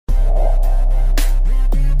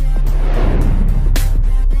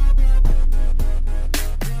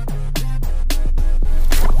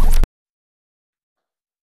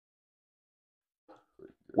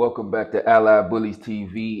Welcome back to Allied Bullies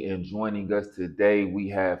TV, and joining us today we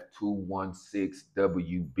have 216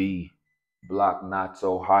 WB, Block Knots,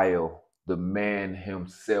 Ohio, the man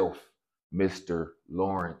himself, Mr.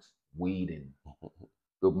 Lawrence Weeden.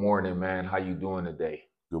 Good morning, man. How you doing today?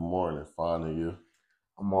 Good morning. Fine, and you?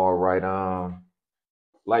 I'm all right.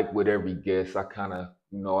 Like with every guest, I kind of,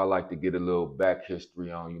 I like to get a little back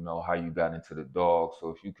history on, how you got into the dog. So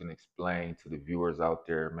if you can explain to the viewers out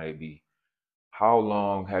there, maybe how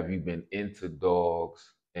long have you been into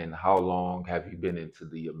dogs and how long have you been into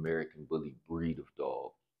the American Bully breed of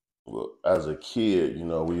dog? Well, as a kid,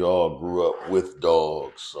 we all grew up with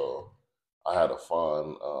dogs, so I had a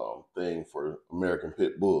fond thing for American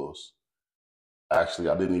Pit Bulls. Actually,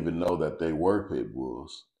 I didn't even know that they were pit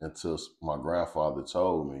bulls until my grandfather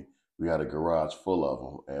told me. We had a garage full of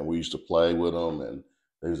them, and we used to play with them, and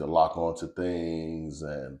they used to lock onto things,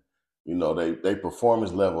 and they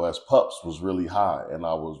performance level as pups was really high, and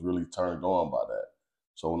I was really turned on by that.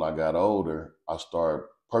 So when I got older, I started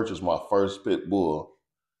purchased my first pit bull,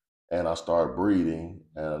 and I started breeding,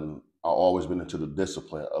 and I always been into the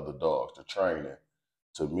discipline of the dogs, the training.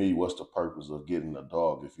 To me, what's the purpose of getting a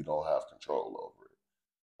dog if you don't have control over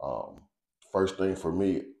it? First thing for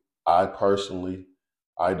me, I personally,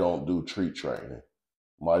 I don't do treat training.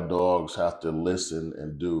 My dogs have to listen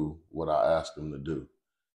and do what I ask them to do.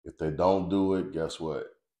 If they don't do it, guess what?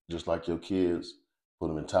 Just like your kids, put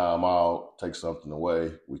them in timeout, take something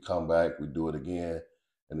away, we come back, we do it again,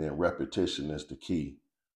 and then repetition is the key.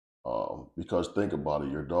 Because think about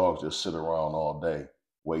it, your dogs just sit around all day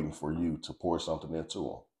waiting for you to pour something into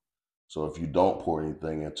them. So if you don't pour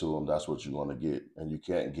anything into them, that's what you're going to get, and you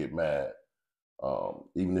can't get mad.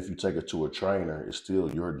 Even if you take it to a trainer, it's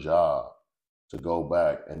still your job to go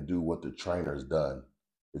back and do what the trainer's done.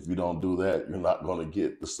 If you don't do that, you're not going to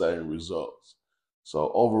get the same results.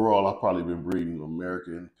 So overall, I've probably been breeding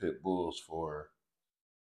American Pit Bulls for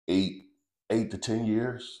eight to 10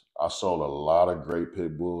 years. I sold a lot of great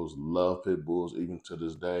pit bulls, love pit bulls even to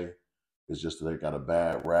this day. It's just that they got a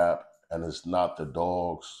bad rap, and it's not the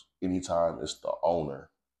dogs anytime, it's the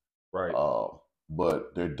owner. Right.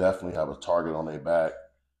 But they definitely have a target on their back.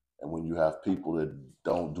 And when you have people that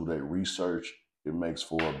don't do their research, it makes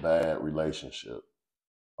for a bad relationship.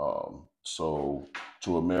 So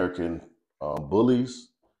to American bullies,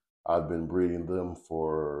 I've been breeding them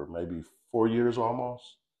for maybe 4 years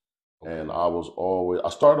almost. Okay. And I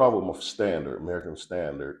started off with my standard, American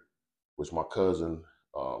Standard, which my cousin,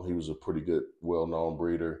 he was a pretty good, well-known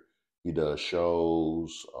breeder. He does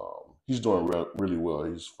shows. He's doing really well.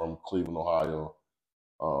 He's from Cleveland, Ohio.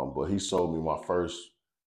 But he sold me my first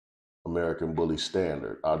American Bully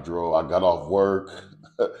Standard. I got off work.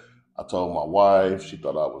 I told my wife, she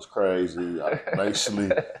thought I was crazy.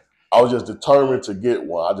 I was just determined to get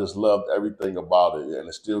one. I just loved everything about it. And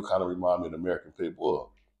it still kind of reminded me of the American Pit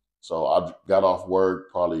Bull. So I got off work,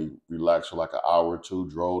 probably relaxed for like an hour or two,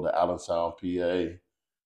 drove to Allentown, PA.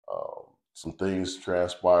 Some things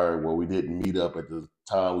transpired where we didn't meet up at the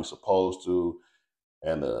time we supposed to.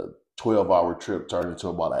 And the 12-hour trip turned into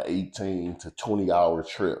about an 18 to 20-hour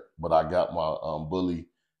trip. But I got my bully,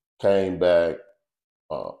 came back.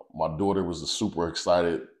 My daughter was super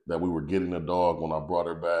excited that we were getting a dog when I brought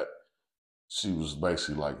her back. She was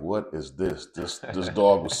basically like, what is this? This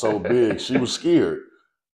dog was so big. She was scared.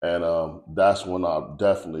 And that's when I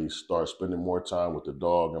definitely start spending more time with the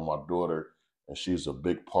dog and my daughter. And she's a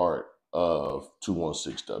big part of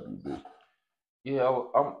 216 WB. Yeah,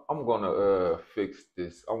 I'm gonna fix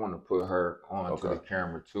this. I want to put her onto the Okay.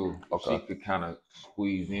 camera too. If she Okay. could kind of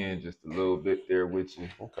squeeze in just a little bit there with you.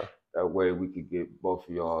 Okay. That way we could get both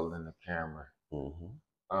of y'all in the camera.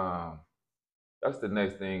 Um, that's the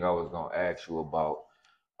next thing I was gonna ask you about.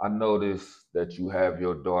 I noticed that you have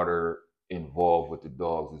your daughter involved with the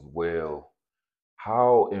dogs as well.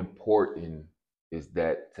 How important is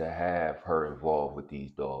that to have her involved with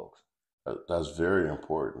these dogs? That's very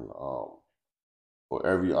important. For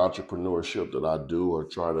every entrepreneurship that I do or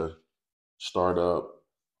try to start up,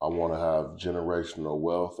 I want to have generational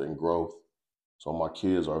wealth and growth. So my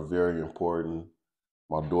kids are very important.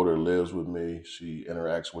 My daughter lives with me. She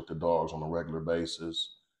interacts with the dogs on a regular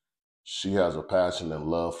basis. She has a passion and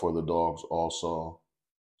love for the dogs also.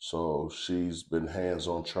 So she's been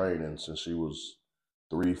hands-on training since she was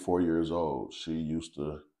 3, 4 years old. She used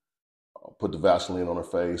to put the Vaseline on her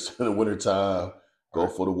face in the wintertime, go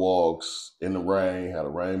for the walks in the rain, had the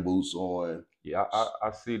rain boots on. Yeah, I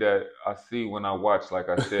see that. I see when I watch, like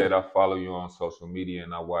I said, I follow you on social media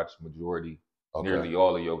and I watch Okay. nearly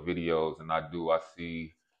all of your videos, and I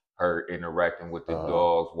see her interacting with the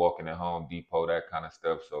dogs, walking at Home Depot, that kind of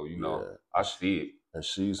stuff. So, Yeah. I see it. and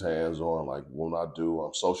she's hands on. Like when I do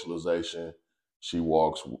socialization, she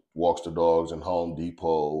walks the dogs in Home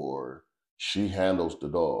Depot, or she handles the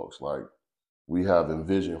dogs. Like we have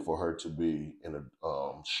envisioned for her to be in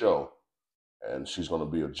a show, and she's going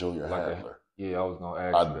to be a junior Like a handler. yeah, I was gonna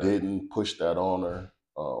ask you I that. didn't push that on her.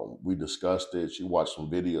 We discussed it. She watched some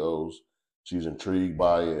videos. She's intrigued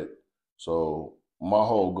by it. So my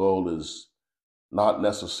whole goal is not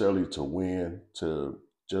necessarily to win, to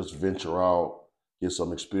just venture out, get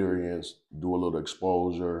some experience, do a little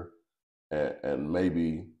exposure, and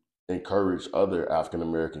maybe encourage other African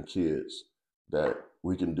American kids that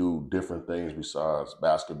we can do different things besides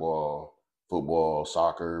basketball, football,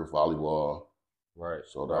 soccer, volleyball. Right,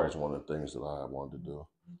 So that right. was one of the things that I wanted to do.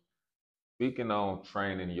 Speaking on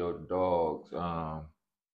training your dogs, I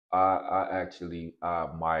actually I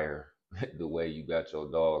admire the way you got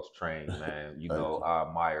your dogs trained, man. You Thank know, you. I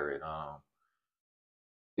admire it.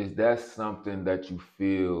 Is that something that you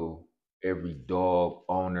feel every dog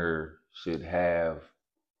owner should have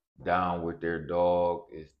down with their dog?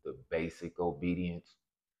 Is the basic obedience?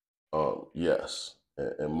 Yes,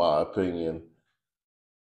 in my opinion,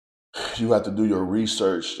 you have to do your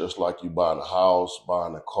research just like you buying a house,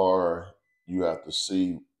 buying a car. You have to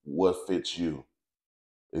see what fits you.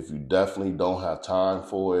 If you definitely don't have time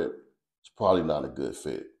for it, it's probably not a good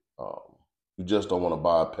fit. Um, you just don't want to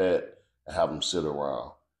buy a pet and have them sit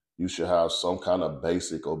around. You should have some kind of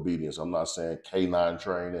basic obedience. I'm not saying canine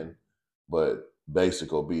training, but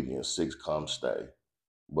basic obedience, six, come, stay.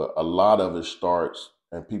 But a lot of it starts,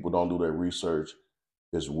 and people don't do their research,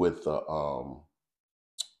 is with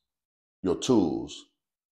your tools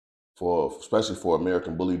for, especially for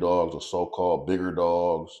American bully dogs or so-called bigger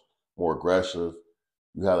dogs, more aggressive.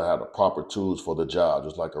 You have to have the proper tools for the job,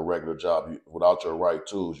 just like a regular job. Without your right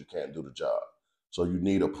tools, you can't do the job. So you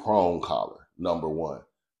need a prong collar, number one,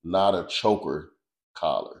 not a choker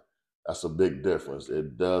collar. That's a big difference.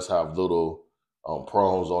 It does have little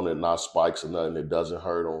prongs on it, not spikes or nothing. It doesn't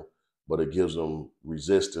hurt them, but it gives them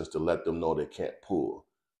resistance to let them know they can't pull.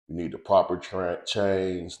 You need the proper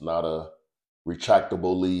chains, not a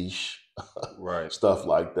retractable leash, Right. stuff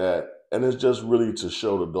like that. And it's just really to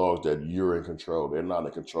show the dogs that you're in control. They're not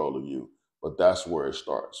in control of you. But that's where it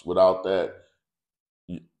starts. Without that,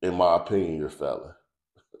 in my opinion, you're failing.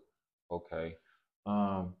 Okay.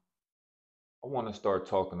 Um, I want to start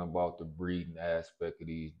talking about the breeding aspect of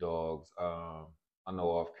these dogs. I know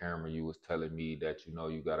off camera you was telling me that you know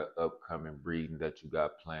you got an upcoming breeding that you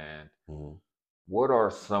got planned. Mhm. What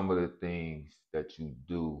are some of the things that you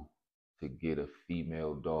do to get a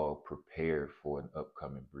female dog prepared for an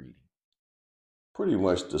upcoming breeding? Pretty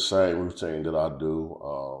much the same routine that I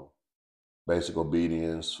do. Basic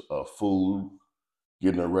obedience, food,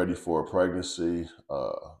 getting them ready for a pregnancy,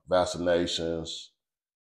 vaccinations.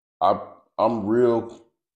 I, I'm real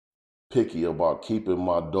picky about keeping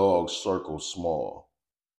my dog circle small.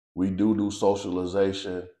 We do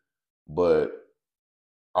socialization, but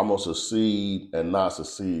I'm gonna succeed and not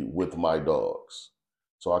succeed with my dogs.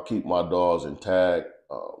 So I keep my dogs intact.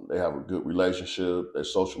 They have a good relationship. They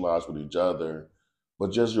socialize with each other,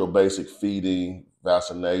 but just your basic feeding,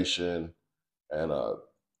 vaccination, and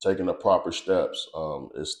taking the proper steps.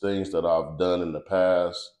 It's things that I've done in the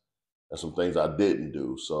past and some things I didn't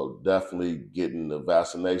do. So definitely getting the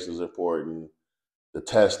vaccinations important, the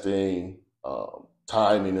testing,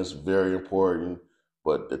 timing is very important,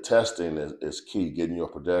 but the testing is key. Getting your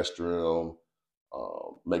pedestrian,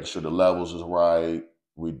 making sure the levels is right.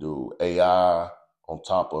 We do AI on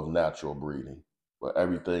top of natural breeding, but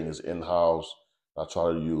everything is in house. I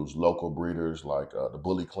try to use local breeders like the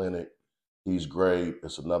Bully Clinic. He's great.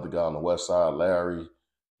 It's another guy on the west side, Larry.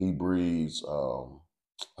 He breeds,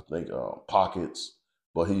 I think, pockets,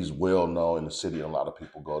 but he's well known in the city. And a lot of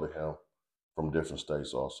people go to him from different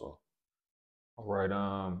states also. All right.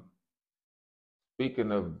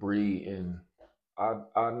 Speaking of breeding,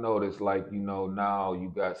 I noticed like you know now you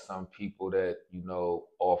got some people that you know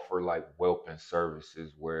offer like whelping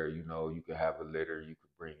services where you know you could have a litter, you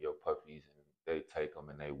could bring your puppies and they take them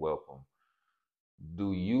and they whelp them.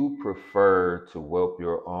 Do you prefer to whelp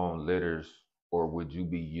your own litters, or would you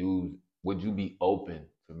be open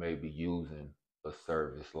to maybe using a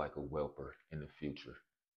service like a whelper in the future?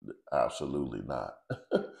 Absolutely not.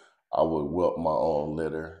 I would whelp my own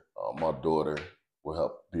litter. My daughter will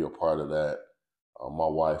help be a part of that. My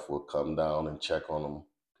wife will come down and check on them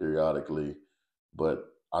periodically. But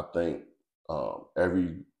I think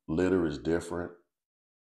every litter is different,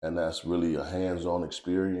 and that's really a hands-on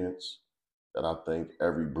experience that I think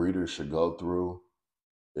every breeder should go through.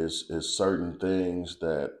 Is certain things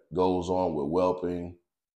that goes on with whelping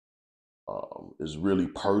is really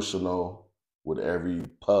personal. with every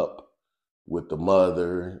pup, with the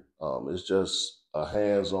mother. It's just a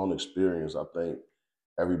hands-on experience I think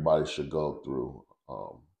everybody should go through.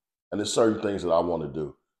 And there's certain things that I want to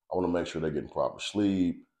do. I want to make sure they're getting proper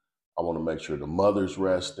sleep. I want to make sure the mother's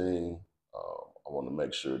resting. I want to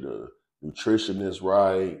make sure the nutrition is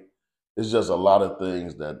right. It's just a lot of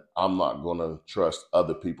things that I'm not going to trust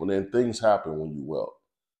other people. And then things happen when you whelp.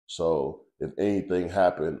 So if anything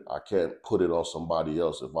happened, I can't put it on somebody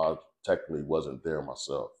else if I technically wasn't there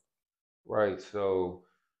myself. Right. So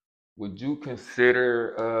would you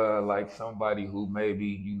consider like somebody who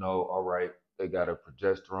maybe, all right, they got a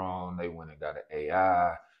progesterone, they went and got an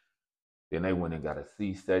AI, then they went and got a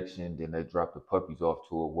C-section, then they dropped the puppies off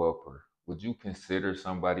to a whelper. Would you consider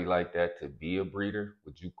somebody like that to be a breeder?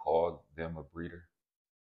 Would you call them a breeder?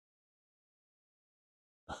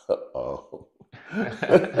 Oh,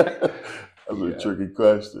 that's a Yeah. tricky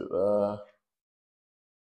question.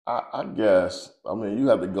 I guess. I mean, you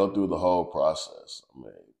have to go through the whole process. I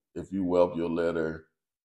mean, if you whelp your litter,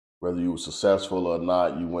 whether you were successful or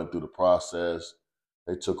not, you went through the process.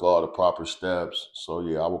 They took all the proper steps. So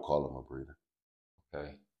yeah, I would call them a breeder.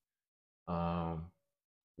 Okay. Um,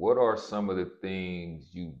 what are some of the things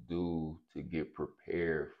you do to get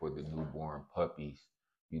prepared for the newborn puppies,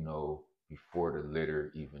 before the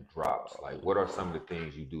litter even drops? Like, what are some of the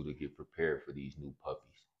things you do to get prepared for these new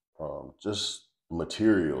puppies? Just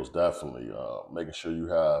materials, definitely. Making sure you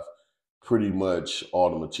have pretty much all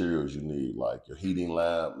the materials you need, like your heating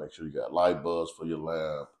lamp. Make sure you got light bulbs for your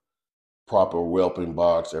lamp. Proper whelping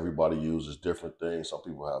box. Everybody uses different things. Some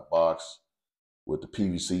people have box with the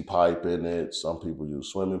PVC pipe in it. Some people use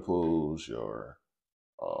swimming pools, or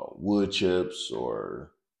wood chips,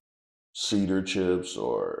 or cedar chips,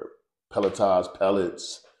 or pelletized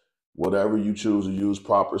pellets. Whatever you choose to use,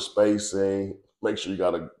 proper spacing. Make sure you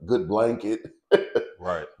got a good blanket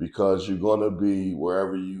Right. because you're going to be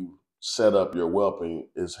wherever you set up your whelping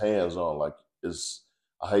is hands on. Like it's,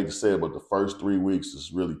 I hate to say it, but the first 3 weeks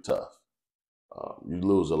is really tough. You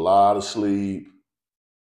lose a lot of sleep.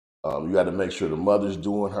 You got to make sure the mother's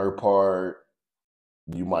doing her part.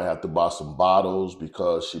 You might have to buy some bottles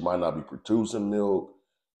because she might not be producing milk.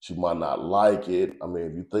 She might not like it. I mean,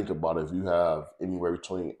 if you think about it, if you have anywhere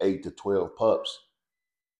between 8 to 12 pups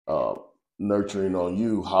uh, nurturing on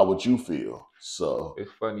you, how would you feel? So,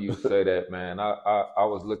 It's funny you say that, man. I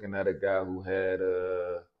was looking at a guy who had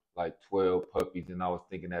like 12 puppies, and I was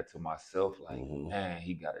thinking that to myself, like, mhm, man,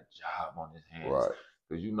 he got a job on his hands. right,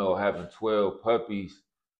 Because having 12 puppies,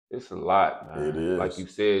 it's a lot, it man. Like you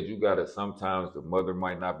is. said, you gotta sometimes the mother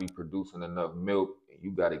might not be producing enough milk, and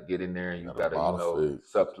you gotta get in there and You you got a gotta, bottle feed.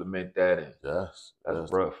 supplement that, and Yes, that's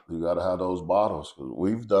yes. rough. You got to have those bottles. 'Cause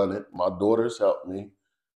we've done it. My daughter's helped me.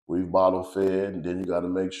 We've bottle fed, and then you got to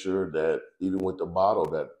make sure that even with the bottle,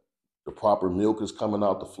 that the proper milk is coming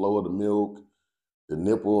out, the flow of the milk, the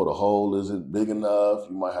nipple or the hole isn't big enough.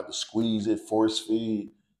 You might have to squeeze it, force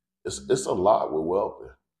feed. It's a lot with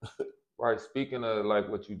whelping. Right. Speaking of like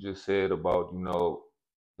what you just said about,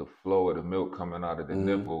 the flow of the milk coming out of the Hmm.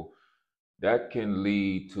 nipple, that can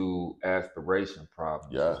lead to aspiration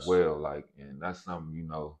problems as Yes. well. Like, and that's something,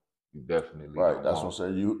 you definitely Right. don't That's what want.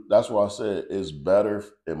 I'm saying. That's why I said it's better,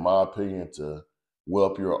 in my opinion, to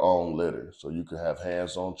whelp your own litter so you can have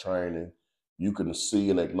hands-on training. You can see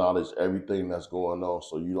and acknowledge everything that's going on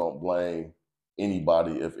so you don't blame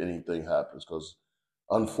anybody if anything happens. Because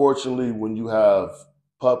unfortunately, when you have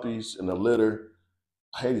puppies in a litter,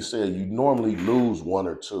 I hate to say it, you normally lose one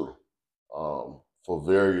or two for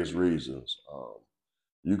various reasons.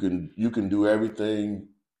 You can do everything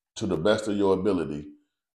to the best of your ability,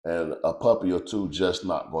 and a puppy or two just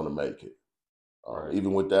not going to make it. Right.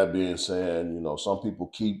 Even with that being said, some people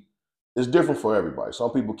keep. It's different for everybody.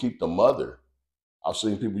 Some people keep the mother. I've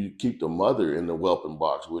seen people keep the mother in the whelping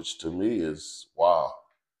box, which to me is wow.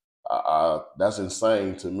 That's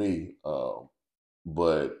insane to me.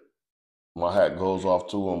 But my hat goes off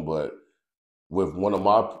to them. But with one of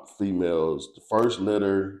my females, the first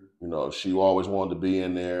litter, she always wanted to be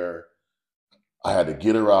in there. I had to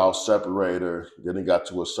get her out, separate her. Then it got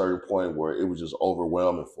to a certain point where it was just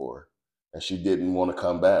overwhelming for her, and she didn't want to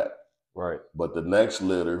come back. Right. But the next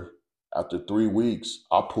litter, after 3 weeks,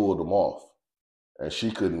 I pulled them off, and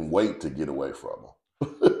she couldn't wait to get away from them.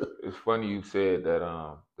 It's funny you said that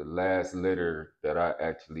the last litter that I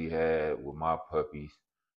actually had with my puppies,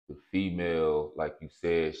 the female, like you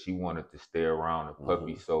said, she wanted to stay around the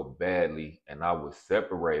puppy Hmm. so badly, and I would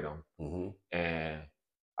separate them. Hmm. And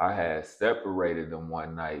I had separated them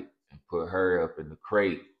one night and put her up in the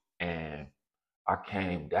crate, and I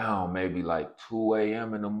came down maybe like 2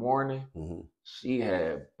 a.m. in the morning. Hmm. She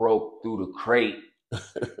had broke through the crate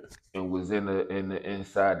and was in the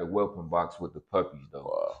inside the whelping box with the puppies though.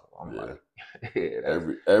 Wow. So I'm Yeah. like, yeah, that's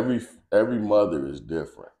Every mother is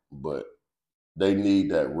different, but they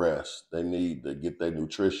need that rest. They need to get their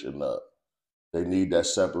nutrition up. They need that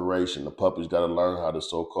separation. The puppies got to learn how to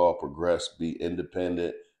so-called progress, be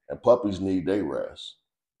independent, and puppies need their rest.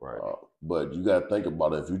 right, But you got to think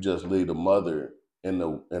about it. If you just leave the mother in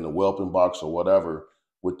the whelping box or whatever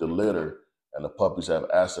with the litter, and the puppies have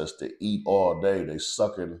access to eat all day, they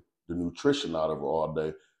sucking the nutrition out of her all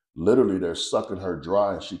day. Literally, they're sucking her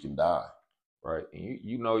dry, and she can die. right. And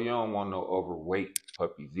you don't want no overweight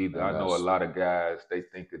puppies either. And I know a that's lot of guys they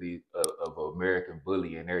think of these of American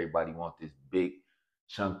Bully and everybody want this big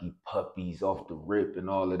chunky puppies off the rip and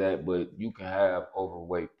all of that, but you can have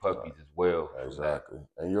overweight puppies as well from that. exactly.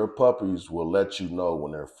 And your puppies will let you know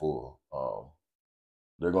when they're full.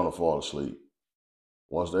 They're gonna fall asleep.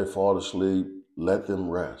 Once they fall asleep, let them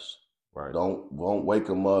rest. Right, Don't wake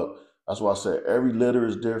them up. That's why I said every litter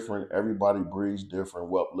is different. Everybody breeds different.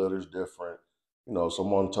 Whelp litter is different. You know,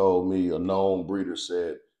 someone told me a known breeder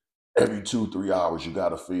said every 2 3 hours you got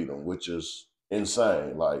to feed them, which is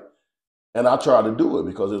insane. Like, and I tried to do it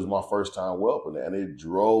because it was my first time whelping, and it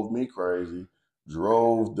drove me crazy,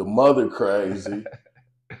 drove the mother crazy.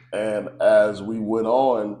 And as we went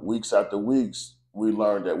on, weeks after weeks, we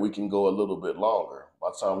learned that we can go a little bit longer. By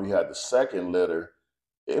the time we had the second litter,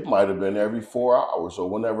 it might have been every 4 hours or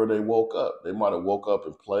whenever they woke up. They might have woke up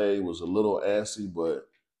and played, was a little antsy, but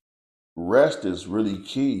rest is really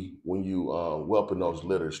key when you whelping those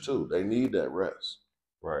litters too. They need that rest.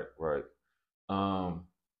 right, right. Um,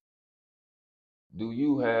 do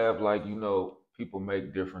you have like people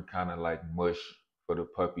make different kind of like mush for the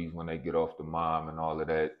puppies when they get off the mom and all of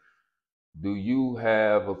that? Do you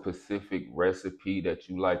have a specific recipe that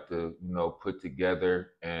you like to, put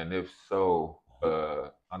together? And if so,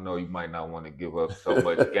 I know you might not want to give up so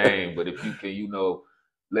much game, but if you can,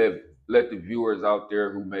 let let the viewers out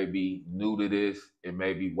there who may be new to this and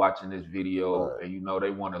may be watching this video Right. and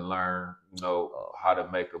they want to learn, Uh, how to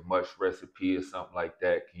make a mush recipe or something like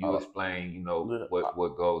that. Can I you don't, explain, yeah,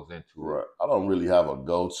 what goes into it? right. I don't really have a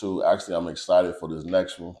go-to. Actually, I'm excited for this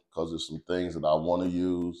next one because there's some things that I want to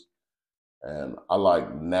use. And I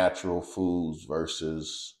like natural foods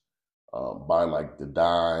versus buying like the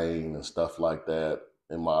dine and stuff like that.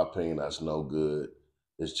 In my opinion, that's no good.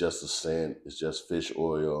 It's just a scent. It's just fish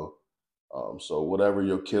oil. So whatever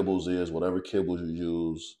your kibbles is, whatever kibbles you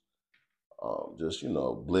use, just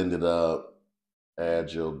blend it up.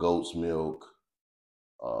 Add your goat's milk,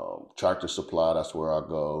 Tractor Supply. That's where I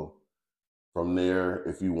go. From there,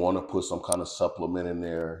 if you want to put some kind of supplement in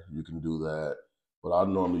there, you can do that. But I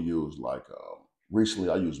normally use like recently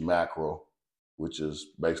I use mackerel, which is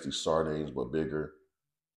basically sardines but bigger,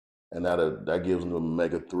 and that gives them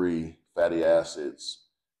omega-3 fatty acids.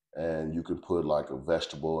 And you can put like a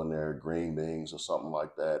vegetable in there, green beans or something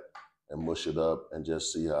like that, and mush it up and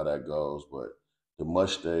just see how that goes. But the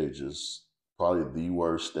mush stage is probably the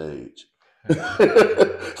worst stage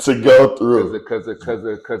to go Cause through. of, cause of, cause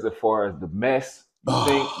of, cause as far as the mess, you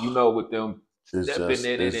think, with them It's stepping just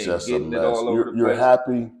in it it's and just a getting it mess. all over the You're place.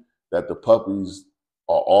 happy that the puppies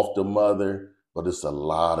are off the mother, but it's a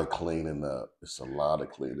lot of cleaning up. It's a lot of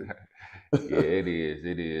cleaning. Yeah, it is.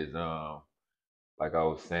 It is. Like I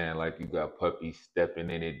was saying, like you got puppies stepping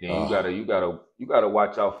in it. Then you uh, gotta, you gotta, you gotta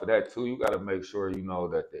watch out for that too. You gotta make sure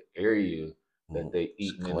that the area that they it's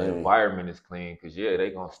eating in the clean. environment is clean. Cause yeah,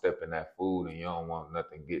 they gonna step in that food, and you don't want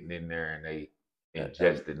nothing getting in there and they And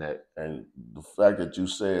ingesting that. and the fact that you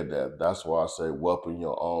said that, that's why I say whelping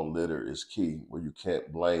your own litter is key, where you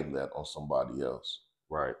can't blame that on somebody else.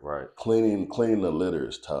 Right, right. Cleaning the litter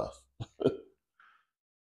is tough.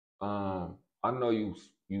 I know you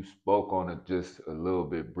spoke on it just a little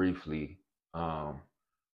bit briefly. Um,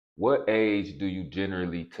 what age do you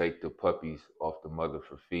generally take the puppies off the mother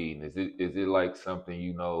for feeding? Is it like something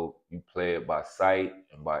you play it by sight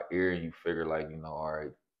and by ear and you figure like all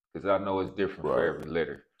right, because I know it's different for Right. every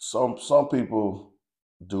litter. Some people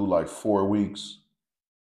do like 4 weeks.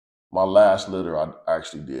 My last litter, I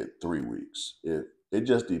actually did 3 weeks. It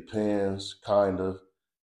just depends, kind of.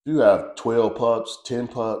 If you have 12 pups, 10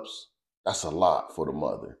 pups, that's a lot for the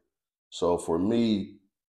mother. So for me,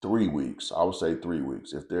 3 weeks, I would say 3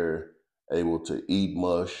 weeks. If they're able to eat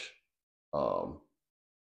mush, um,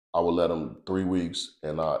 I would let them 3 weeks.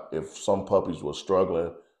 And if some puppies were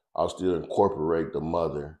struggling, I'll still incorporate the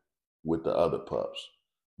mother with the other pups.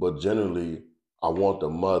 But generally, I want the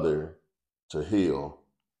mother to heal,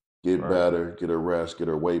 get Right. better, get her rest, get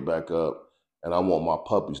her weight back up. And I want my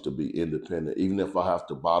puppies to be independent. Even if I have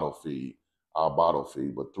to bottle feed, I'll bottle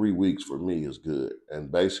feed. But 3 weeks for me is good.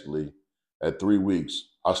 And basically, At 3 weeks,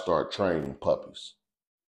 I start training puppies.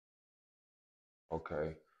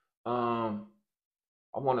 Okay. Um,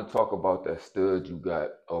 I want to talk about that stud you got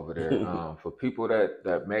over there. For people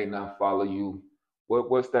that may not follow you,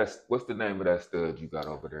 what's the name of that stud you got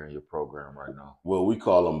over there in your program right now? Well, we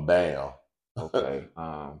call them BAM. Okay.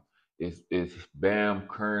 Is BAM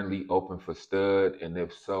currently open for stud? And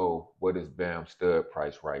if so, what is BAM stud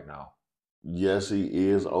price right now? Yes, he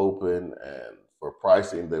is open, and for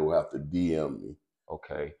pricing, they will have to DM me.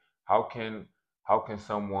 Okay. How can how can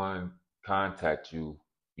someone contact you?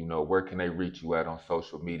 You know, where can they reach you at on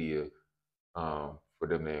social media for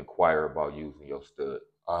them to inquire about using your stud?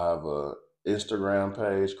 I have a Instagram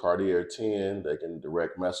page, Cartier 10. They can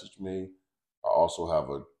direct message me. I also have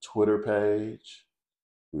a Twitter page.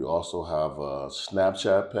 We also have a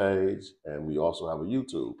Snapchat page, and we also have a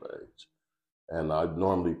YouTube page. And I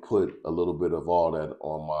normally put a little bit of all that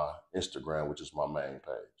on my Instagram, which is my main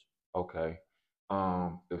page. Okay.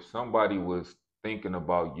 If somebody was thinking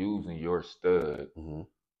about using your stud, Hmm.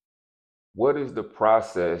 what is the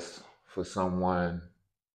process for someone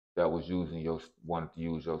that was using your wanted to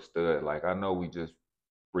use your stud? Like I know we just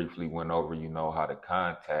briefly went over, you know, how to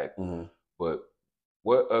contact, Hmm. but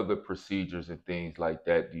what other procedures and things like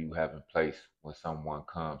that do you have in place when someone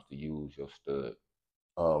comes to use your stud?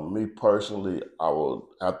 Me personally, I will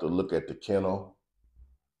have to look at the kennel,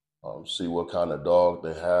 see what kind of dog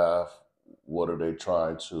they have, what are they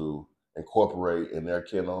trying to incorporate in their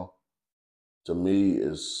kennel. To me,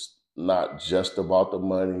 it's not just about the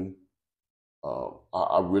money.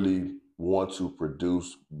 I really want to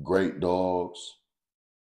produce great dogs.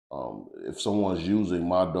 If someone's using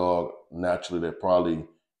my dog, naturally they're probably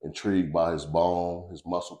intrigued by his bone, his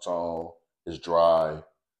muscle tone, his drive.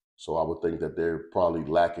 So I would think that they're probably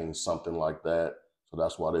lacking something like that. So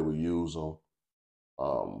that's why they would use him.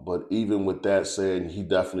 But even with that said, he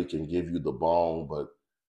definitely can give you the bone, but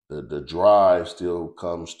the drive still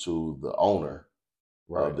comes to the owner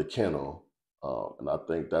Right. of the kennel. And I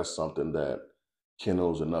think that's something that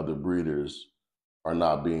kennels and other breeders are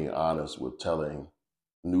not being honest with telling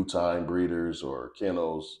new time breeders or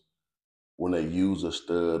kennels when they use a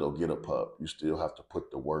stud or get a pup. You still have to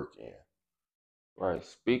put the work Right.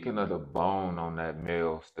 Speaking of the bone on that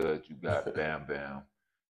male stud you got, in. Bam Bam,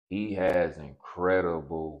 he has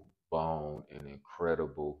incredible bone and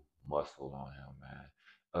incredible muscle on him,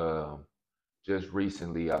 man. Just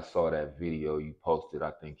recently, I saw that video you posted.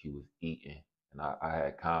 I think he was eating, and I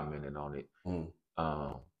had commented on it. Mm.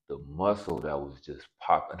 Um, the muscle that was just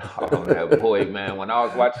popping out on that boy, man. When I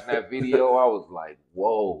was watching that video, I was like,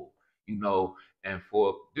 whoa, you know. And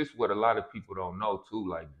for this, what a lot of people don't know too,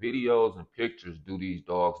 like videos and pictures do these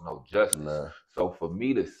dogs no justice. Nah, So for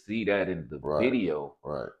me to see that in the right, video,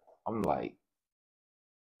 right, I'm like,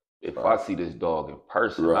 if I right, see this dog in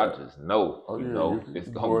person, I right. just know, Oh you yeah, know,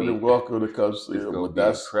 you're more than welcome to come see it's him. gonna But be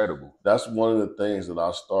that's incredible. that's one of the things that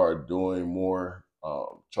I started doing more.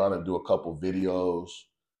 Trying to do a couple videos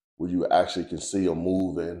where you actually can see him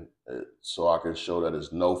moving, so I can show that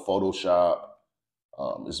it's no Photoshop.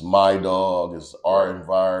 It's my dog. It's our Right,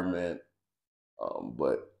 environment.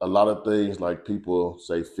 But a lot of things like people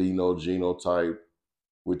say phenotype,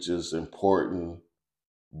 which is important,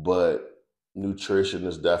 but nutrition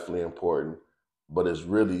is definitely important, but it's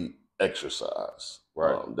really exercise.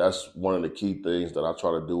 right, That's one of the key things that I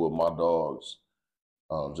try to do with my dogs.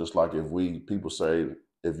 Just like if people say,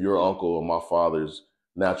 if your uncle or my father's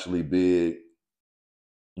naturally big,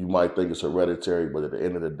 you might think it's hereditary, but at the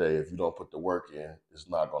end of the day, if you don't put the work in, it's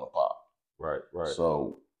not going to pop. right, right.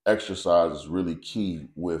 So exercise is really key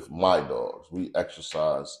with my dogs. We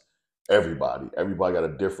exercise everybody. Everybody got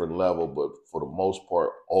a different level, but for the most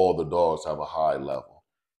part, all the dogs have a high level.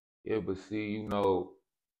 Yeah, but see, you know,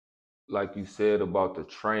 like you said about the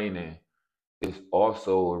training, it's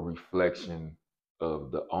also a reflection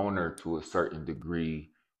of the owner to a certain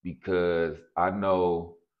degree because I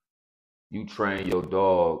know you train your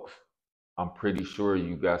dogs. I'm pretty sure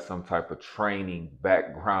you got some type of training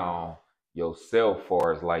background yourself,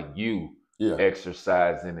 far as like you Yeah,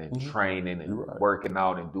 exercising and hmm, training and you're right. working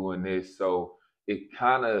out and doing this. So it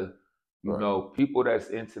kind of, you Right. know, people that's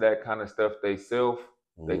into that kind of stuff they self,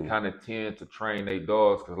 they Hmm. kind of tend to train their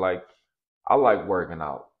dogs because like I like working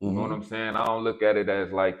out. You know what I'm Hmm. saying? I don't look at it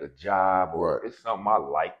as like a job or Right. it's something I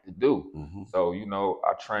like to do. Hmm. So, you know,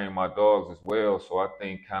 I train my dogs as well. So I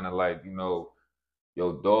think kind of like, you know,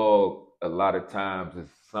 your dog a lot of times is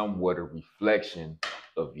somewhat a reflection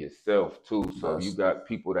of yourself too. So you That's got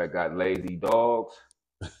people that got lazy dogs,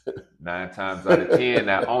 9 times out of 10,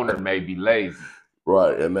 that owner may be lazy.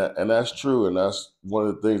 right, and that's true, and that's one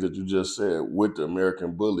of the things that you just said with the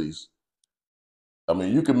American bullies. I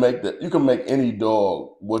mean, you can make any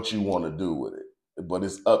dog what you want to do with it, but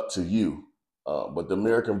it's up to you. But the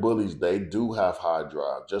American Bullies, they do have high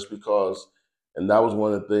drive, just because, and that was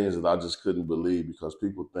one of the things that I just couldn't believe, because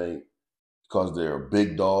people think because they're a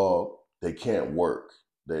big dog, they can't work,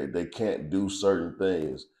 they can't do certain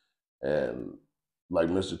things, and like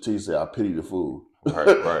Mr. T said, I pity the fool. Right,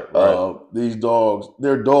 right, right. These dogs,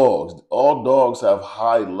 they're dogs. All dogs have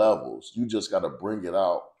high levels. You just got to bring it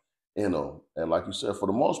out in them. And like you said, for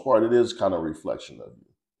the most part, it is kind of a reflection of you.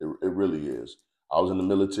 It really is. I was in the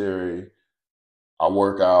military. I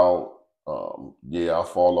work out. Yeah, I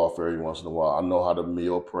fall off every once in a while. I know how to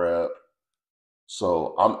meal prep.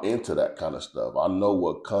 So I'm into that kind of stuff. I know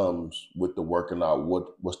what comes with the working out,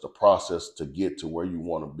 what's the process to get to where you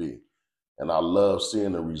want to be. And I love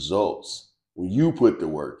seeing the results when you put the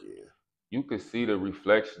work You could see the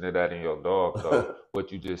reflection of that in your dog, though. in.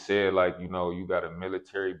 What you just said, like, you got a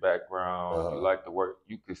military background, you uh, like to work.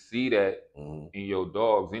 You could see that mhm. in your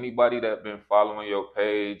dogs. Anybody that been following your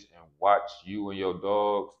page and watch you and your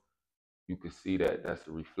dogs, you could see that. That's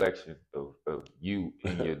a reflection of you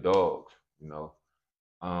and your dogs, you know.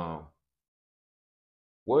 Um,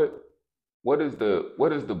 what what is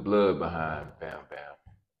the blood behind Bam Bam?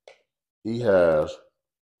 he has,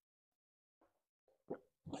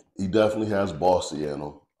 he definitely has bossy in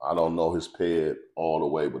him. I don't know his ped all the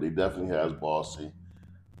way, but he definitely has bossy.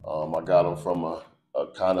 I got him from a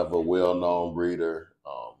kind of a well-known breeder,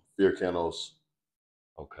 Fear Kennels.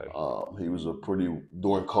 Okay. He was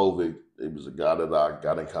during COVID, he was a guy that I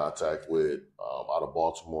got in contact with out of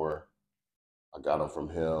Baltimore. I got him from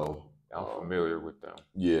him. I'm familiar with them.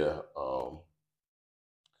 Yeah,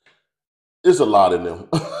 it's a lot in them.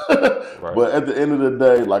 Right. But at the end of the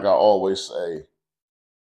day, like I always say,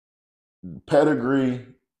 pedigree,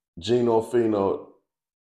 geno, pheno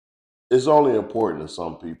is only important to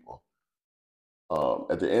some people.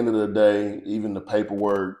 At the end of the day, even the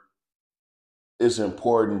paperwork is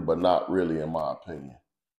important, but not really, in my opinion.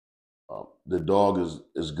 The dog is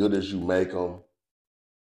as good as you make them.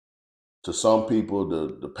 To some people,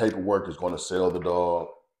 the paperwork is going to sell the dog.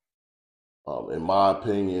 In my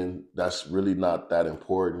opinion, that's really not that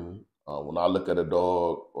important. When I look at a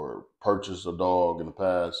dog or purchase a dog in the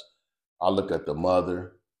past, I look at the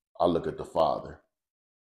mother, I look at the father.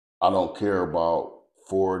 I don't care about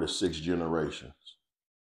 4 to 6 generations.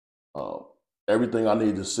 Um, Everything I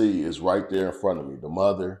need to see is right there in front of me, the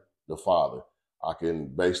mother, the father. I can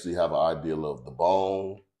basically have an idea of the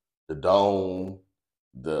bone, the dome,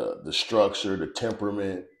 the structure, the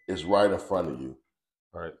temperament is right in front of you.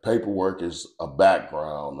 Right. Paperwork is a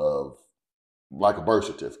background of, like a birth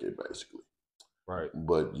certificate, basically. Right.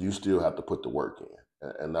 But you still have to put the work in,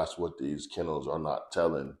 and that's what these kennels are not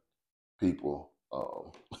telling people.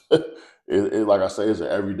 Like I say, it's an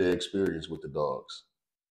everyday experience with the dogs.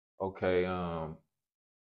 Okay.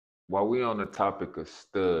 While we on the topic of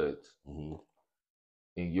studs, Mhm.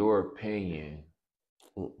 in your opinion,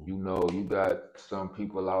 Mm-mm. you got some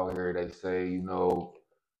people out here, they say,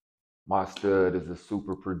 my stud is a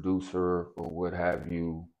super producer or what have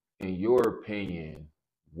you. In your opinion,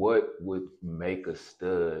 what would make a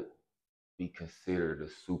stud be considered a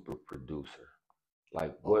super producer?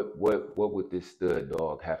 Like Uh, what would this stud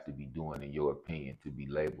dog have to be doing in your opinion to be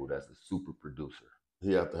labeled as a super producer?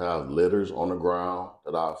 He have to have litters on the ground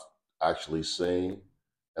that I've actually seen,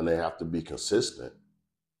 and they have to be consistent.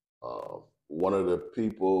 One of the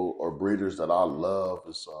people or breeders that I love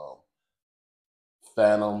is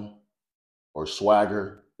Phantom or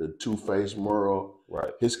Swagger, the two-faced Merle.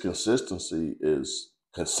 Right. His consistency is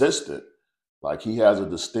consistent. Like, he has a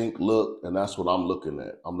distinct look, and that's what I'm looking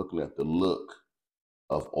at. I'm looking at the look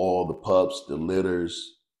of all the pups, the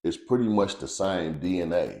litters. It's pretty much the same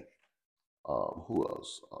DNA. Who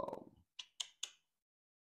else?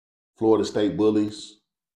 Florida State Bullies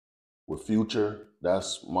with Future.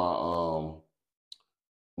 That's my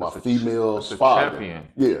That's female's a father. champion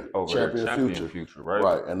Yeah, over there, Champion champion Future. future, right?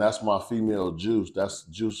 Right. And that's my female Juice. That's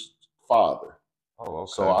Juice father. Oh,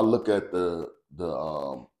 So okay. I look at the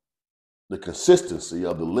consistency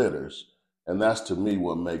of the litters, and that's to me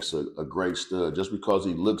what makes a great stud. Just because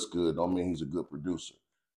he looks good don't mean he's a good producer.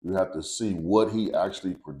 You have to see what he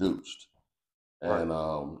actually produced. Right. And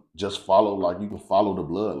just follow, like, you can follow the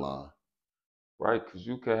bloodline. Right, because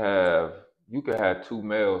you could have two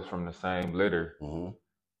males from the same litter, Hmm.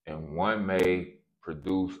 and one may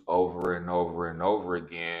produce over and over and over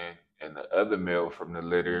again, and the other male from the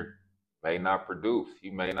litter may not produce. He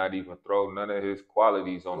may not even throw none of his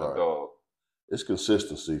qualities on the Right. dog. It's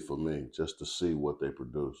consistency for me, just to see what they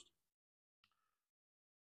produced.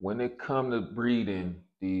 When it come to breeding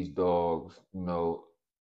these dogs,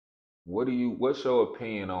 what's your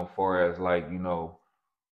opinion on far as like,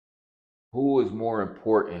 who is more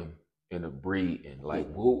important in the breeding? Like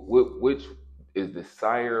which is the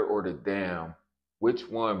sire or the dam? Which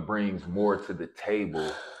one brings more to the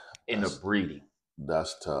table in the That's breeding?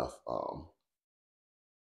 that's tough.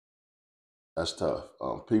 That's tough.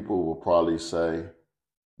 People will probably say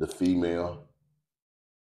the female,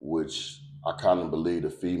 which I kind of believe the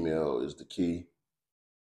female is the key,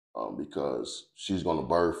 because she's going to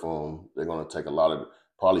birth them. They're going to take a lot of,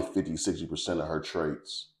 probably 50, 60% of her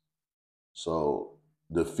traits. So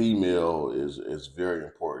the female is very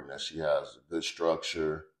important, that she has good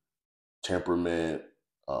structure, temperament,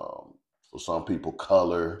 for some people,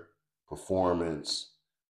 color, performance.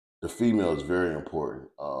 The female is very important.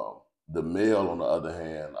 The male, on the other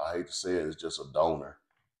hand, I hate to say it, is just a donor,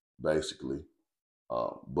 basically.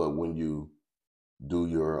 But when you do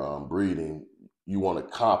your breeding, you want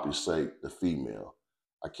to compensate the female.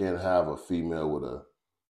 I can't have a female with a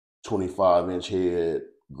 25-inch head,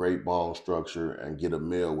 great bone structure, and get a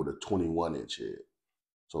male with a 21-inch head.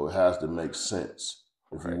 So it has to make sense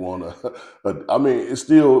if you Right. want to. But I mean, it's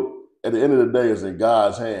still, at the end of the day, it's in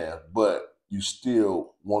God's hand, but you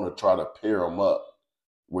still want to try to pair them up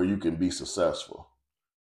where you can be successful.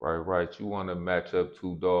 Right. You want to match up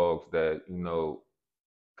two dogs that,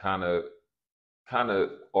 kind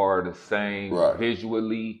of are the same Right.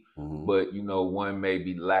 visually, Hmm. but one may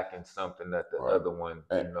be lacking something that the Right. other one,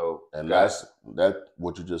 And got. that's that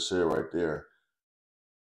what you just said right there.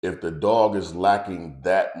 If the dog is lacking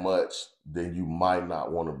that much, then you might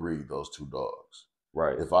not want to breed those two dogs.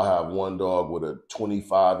 Right. If I have one dog with a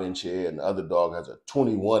 25-inch head and the other dog has a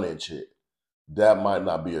 21-inch head, that might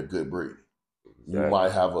not be a good breed. You Exactly.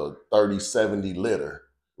 might have a 30-70 litter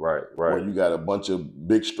Right. where Right. you got a bunch of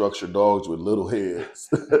big structured dogs with little heads.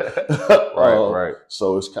 Right.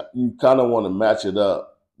 So you kind of want to match it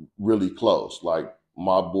up really close. Like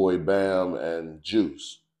my boy Bam and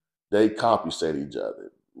Juice, they compensate each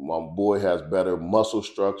other. My boy has better muscle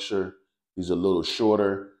structure. He's a little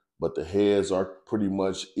shorter, but the heads are pretty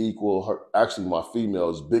much equal. Actually, my female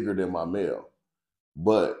is bigger than my male,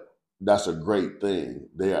 but that's a great thing.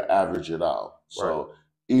 They average it out. Right. So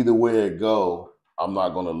either way it go, I'm not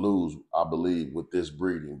going to lose, I believe, with this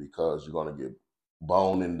breeding, because you're going to get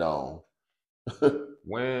bone and dome.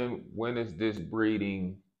 When is this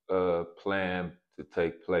breeding planned to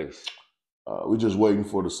take place? We're just waiting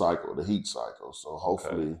for the cycle, the heat cycle. So Okay.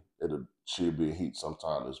 hopefully it should be in heat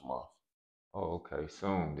sometime this month. Oh, okay.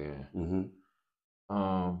 Soon then. Hmm.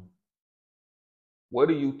 Um, what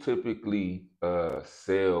do you typically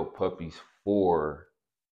sell puppies for?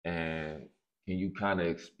 And can you kind of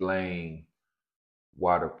explain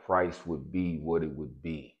why the price would be what it would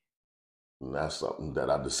be? And that's something that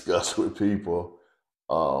I discuss with people.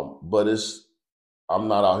 But I'm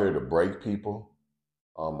not out here to break people.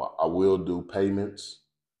 I will do payments,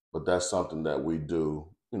 but that's something that we do,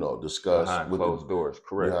 discuss Behind with the closed doors,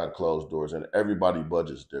 correct? behind closed doors, and everybody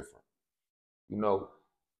budget's different. You know,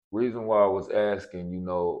 reason why I was asking,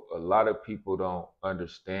 a lot of people don't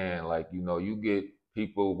understand. Like, you get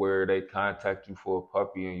people where they contact you for a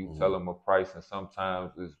puppy and you tell Hmm. them a price, and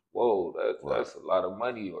sometimes it's whoa, Right. that's a lot of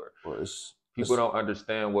money, or Well, people don't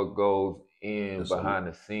understand what goes in it's a behind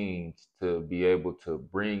the scenes to be able to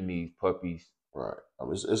bring these puppies. right. I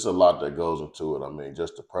mean, it's a lot that goes into it. I mean,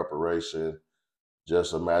 just the preparation.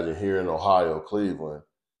 Just imagine here in Ohio, Cleveland,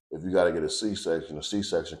 if you got to get a C-section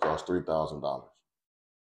costs $3,000.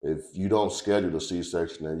 If you don't schedule a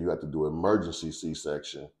C-section and you have to do emergency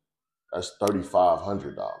C-section, that's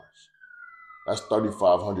 $3,500. That's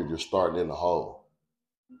 $3,500 you're starting in the hole.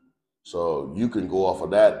 So you can go off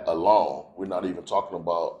of that alone. We're not even talking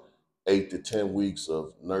about 8 to 10 weeks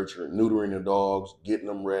of nurturing, neutering the dogs, getting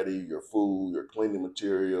them ready, your food, your cleaning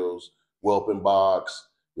materials, whelping box,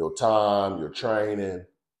 your time, your training.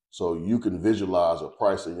 So you can visualize a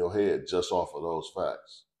price in your head just off of those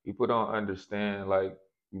facts. People don't understand, like,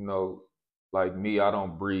 you know, like me, I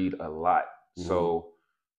don't breed a lot. Mm-hmm. So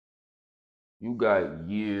you got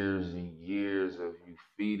years and years of you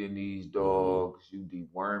feeding these Mm-hmm. dogs, you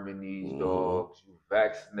deworming these Mm-hmm. dogs, you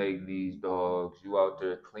vaccinating these dogs, you out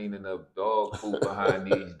there cleaning up dog poop behind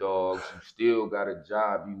these dogs, you still got a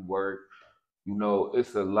job you work.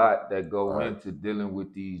 It's a lot that go Right. into dealing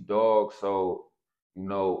with these dogs. So,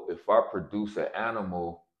 if I produce an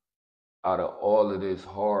animal out of all of this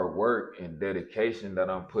hard work and dedication that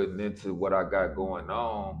I'm putting into what I got going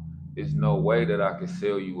on, there's no way that I can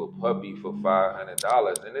sell you a puppy for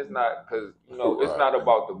 $500. And it's not because, it's Right. not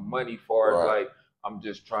about the money, far as Right. like I'm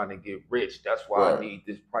just trying to get rich. That's why I Right. need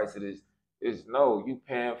this price of this. is no, you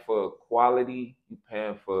paying for quality, you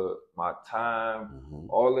paying for my time, Hmm.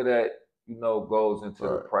 all of that, goes into the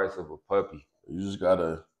Right. price of a puppy. You just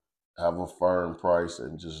gotta have a firm price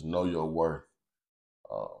and just know your worth.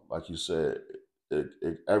 Like you said,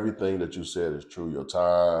 everything that you said is true. Your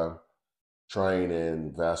time,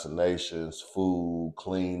 training, vaccinations, food,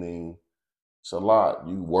 cleaning. It's a lot.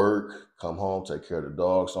 You work, come home, take care of the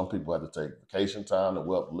dog. Some people have to take vacation time to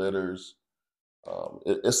whelp litters.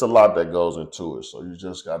 It's a lot that goes into it. So you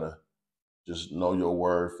just gotta just know your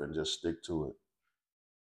worth and just stick to it.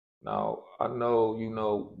 Now, I know,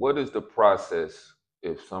 what is the process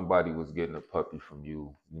if somebody was getting a puppy from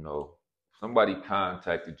you? Somebody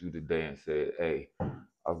contacted you today and said, "Hey,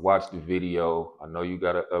 I watched the video. I know you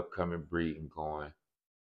got an upcoming breeding going.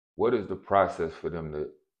 What is the process for them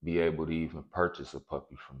to be able to even purchase a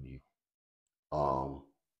puppy from you?" Um,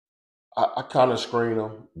 I kind of screen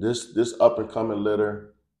them. This up and coming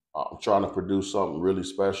litter, I'm trying to produce something really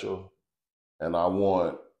special, and I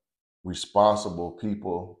want responsible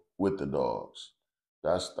people with the dogs.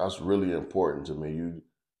 That's really important to me. You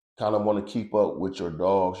kind of want to keep up with your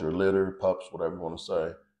dogs, your litter, pups, whatever you want to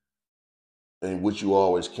say, and which you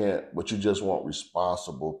always can't. But you just want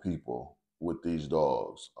responsible people with these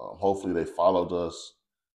dogs. Hopefully, they followed us,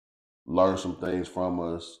 learn some things from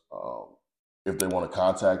us. If they want to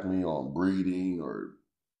contact me on breeding or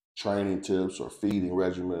training tips or feeding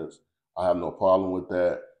regimens, I have no problem with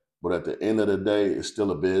that. But at the end of the day, it's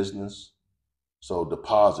still a business. So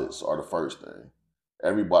deposits are the first thing.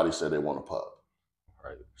 Everybody said they want a pup.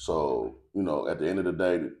 Right. So, at the end of the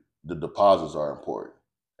day, the deposits are important.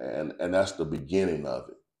 And that's the beginning of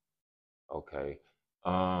it. Okay.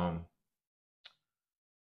 Um,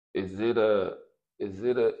 is it a is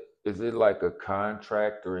it a is it like a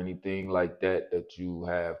contract or anything like that you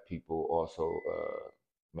have people also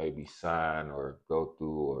maybe sign or go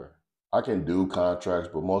through or I can do contracts,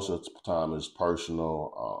 but most of the time it's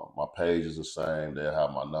personal. My page is the same. They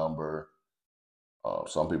have my number.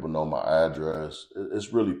 Some people know my address.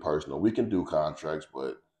 It's really personal. We can do contracts,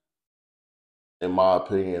 but in my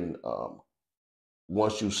opinion,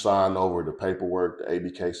 once you sign over the paperwork, the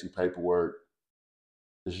ABKC paperwork,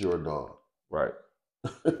 it's your dog. right,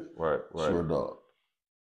 right, It's right. your dog.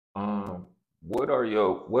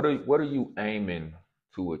 What are you aiming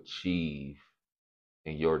to achieve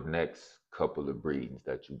in your next couple of breedings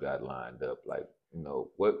that you got lined up? Like,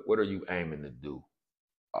 what are you aiming to do?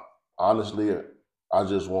 Honestly, I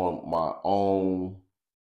just want my own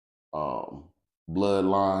um,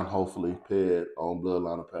 bloodline, hopefully, pet, own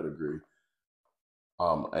bloodline of pedigree.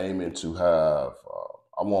 I'm aiming to have,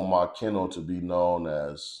 I want my kennel to be known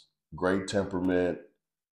as great temperament,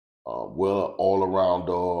 well, all around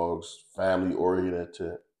dogs, family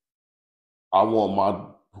oriented. I want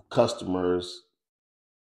my customers'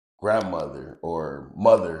 grandmother or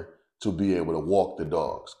mother to be able to walk the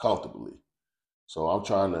dogs comfortably. So I'm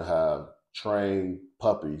trying to have trained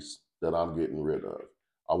puppies that I'm getting rid of.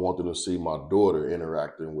 I want them to see my daughter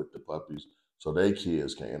interacting with the puppies so their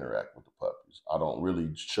kids can interact with the puppies. I don't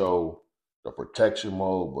really show the protection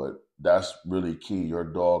mode, but that's really key. Your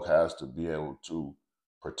dog has to be able to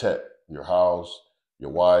protect your house,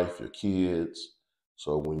 your wife, your kids.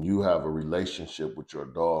 So when you have a relationship with your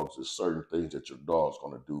dogs, there's certain things that your dog's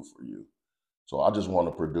going to do for you. So I just want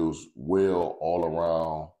to produce well all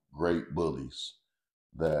around great bullies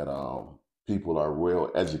that people are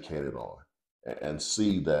well educated on and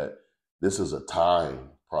see that this is a time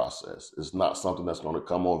process. It's not something that's going to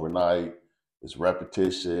come overnight. It's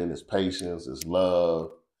repetition, it's patience, it's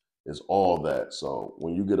love, it's all that. So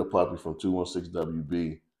when you get a puppy from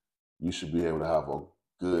 216WB, you should be able to have a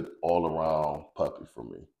good all around puppy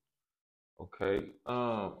from me. Okay.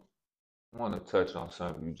 I want to touch on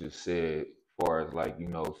something you just said, as far as like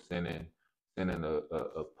sending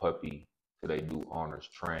a puppy to their new owners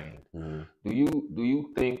trained. Mm-hmm. Do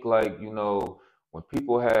you think like when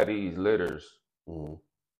people have these litters Mm-hmm.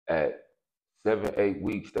 at 7 8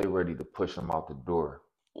 weeks they ready to push them out the door?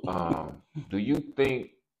 Do you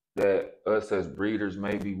think that us as breeders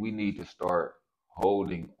maybe we need to start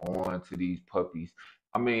holding on to these puppies?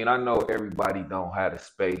 I mean, I know everybody don't have the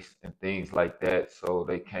space and things like that, so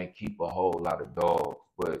they can't keep a whole lot of dogs.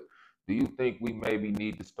 But do you think we maybe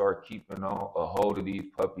need to start keeping on a hold of these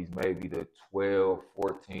puppies maybe to 12,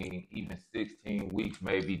 14, even 16 weeks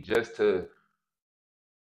maybe just to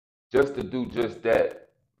do just that,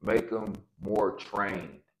 make them more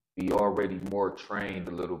trained, be already more trained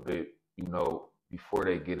a little bit, before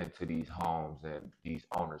they get into these homes and these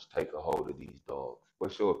owners take a hold of these dogs.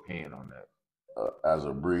 What's your opinion on As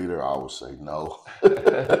a breeder, I would say no.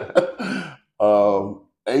 that?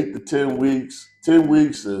 8 to 10 weeks. 10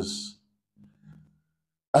 weeks is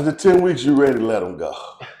After 10 weeks, you're ready to let them go.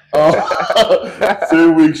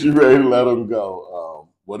 10 weeks, you're ready to let them go.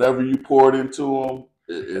 Whatever you poured into them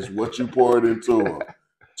is what you poured into them.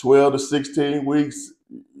 12 to 16 weeks,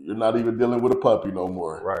 you're not even dealing with a puppy no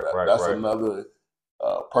more. Right, right, That's right. another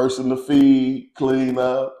person to feed, clean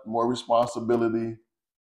up, more responsibility.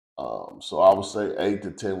 So I would say 8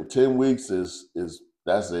 to 10 weeks is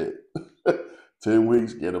that's it. 10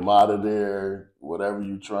 weeks, get them out of there. Whatever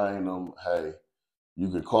you train them, hey, you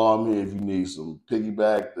can call me if you need some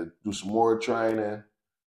piggyback to do some more training.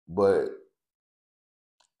 But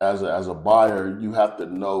as a buyer, you have to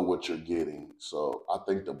know what you're getting. So I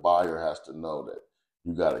think the buyer has to know that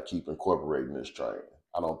you got to keep incorporating this training.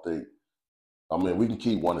 I don't think. I mean, we can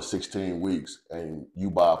keep 1 to 16 weeks, and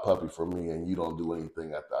you buy a puppy from me, and you don't do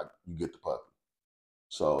anything after you get the puppy.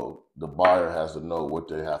 So the buyer has to know what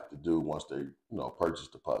they have to do once they, purchase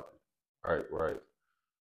the puppy. Right, right.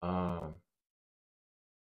 Um,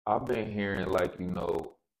 I've been hearing like,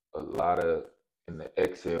 a lot of in the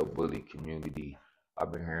XL bully community,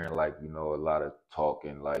 I've been hearing like, a lot of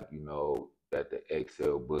talking like, that the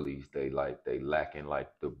XL bullies they lacking like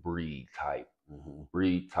the Hmm.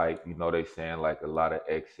 breed type, they saying like a lot of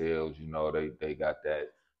XLs, they got that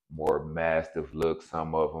more mastiff look.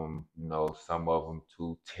 Some of them, some of them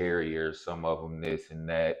too terriers, some of them this and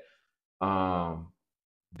that. Um,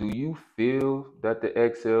 do you feel that the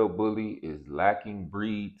XL bully is lacking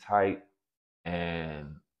breed type?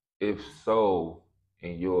 And if so,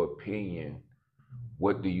 in your opinion,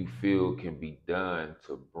 what do you feel can be done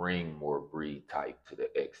to bring more breed type to the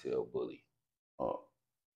XL bully? Uh,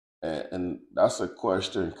 and that's a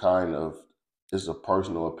question kind of, it's a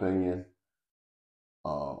personal opinion,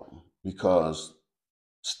 because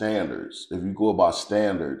standards, if you go by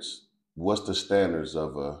standards, what's the standards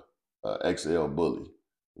of a XL bully?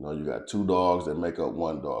 You got two dogs that make up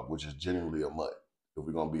one dog, which is generally a mutt, if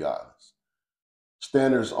we're going to be honest.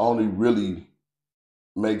 Standards only really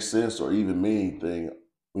make sense or even mean anything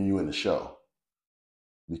when you're in the show,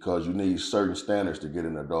 because you need certain standards to get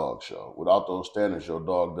in a dog show. Without those standards, your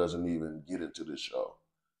dog doesn't even get into the show.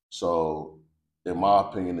 So, in my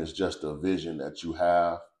opinion, it's just a vision that you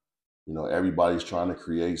have. Everybody's trying to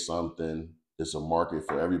create something. It's a market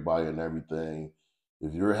for everybody and everything.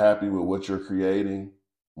 If you're happy with what you're creating,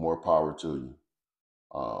 more power to you.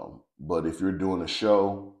 But if you're doing a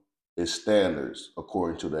show, it's standards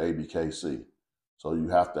according to the ABKC. So you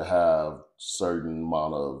have to have certain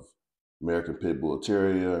amount of American Pit Bull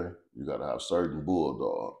Terrier. You got to have certain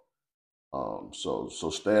Bulldog.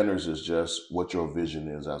 So standards is just what your vision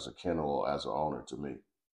is as a kennel or as an owner to me.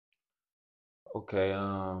 Okay,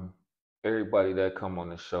 everybody that come on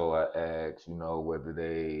the show, I ask, whether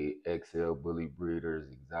they XL bully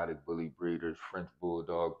breeders, exotic bully breeders, French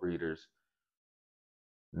bulldog breeders.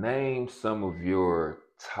 Name some of your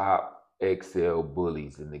top XL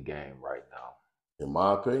bullies in the game right now, In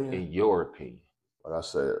my opinion, in your opinion. like I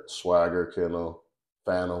said, Swagger Kennel,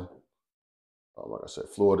 Phantom, like I said,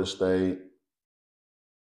 Florida State,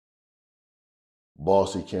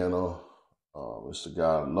 Bossy Kennel. It's the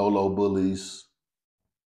guy Lolo Bullies.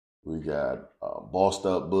 We got Bossed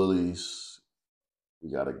Up Bullies.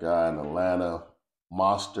 We got a guy in Atlanta,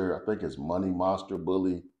 Monster. I think it's Money Monster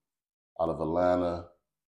Bully out of Atlanta.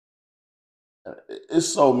 It's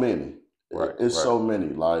so many. Right, It's right. so many.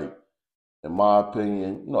 Like, in my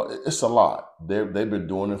opinion, it's a lot. They've been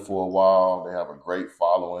doing it for a while. They have a great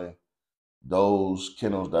following. Those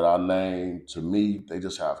kennels that I named, to me, they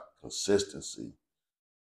just have consistency.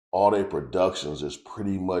 All their productions is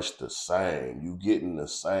pretty much the same. You getting the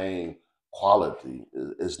same quality.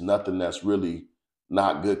 It's nothing that's really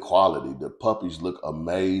not good quality. The puppies look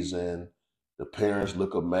amazing. The parents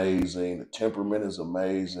look amazing. The temperament is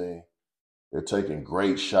amazing. They're taking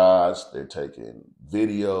great shots. They're taking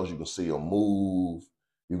videos. You can see them move.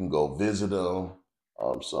 You can go visit them.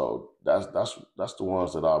 So that's the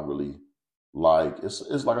ones that I really like. It's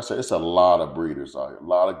like I said, it's a lot of breeders out here, a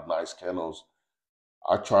lot of nice kennels.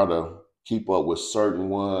 I try to keep up with certain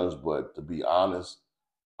ones, but to be honest,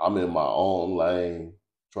 I'm in my own lane,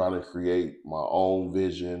 trying to create my own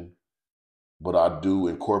vision. But I do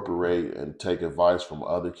incorporate and take advice from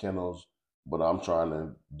other kennels, but I'm trying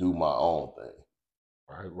to do my own thing.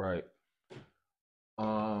 Right, right.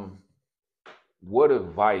 Um, what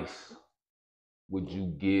advice would you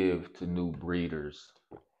give to new breeders?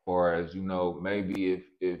 Or as maybe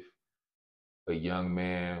if a young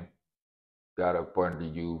man got up under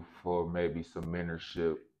you for maybe some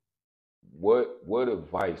mentorship, what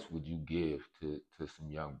advice would you give to some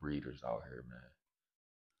young breeders out here, man?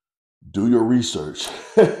 Do your research.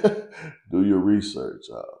 Do your research.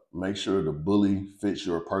 Make sure the bully fits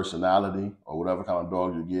your personality or whatever kind of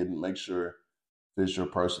dog you're getting. Make sure it fits your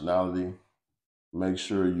personality. Make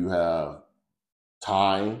sure you have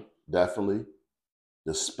time, definitely,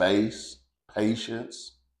 the space,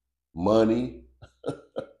 patience, money.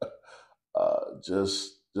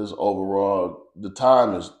 Just overall, the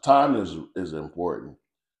time is important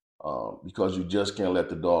because you just can't let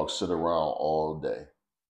the dog sit around all day.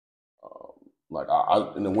 Um, like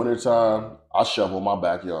in the wintertime, I shovel my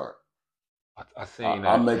backyard. I seen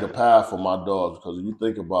I that. make a path for my dogs because if you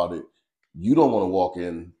think about it, you don't want to walk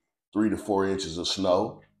in 3 to 4 inches of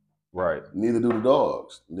snow. Right, Neither do the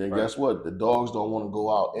dogs. And then right. guess what? The dogs don't want to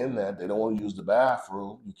go out in that. They don't want to use the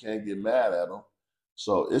bathroom. You can't get mad at them.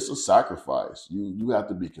 So it's a sacrifice. You have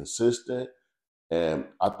to be consistent. And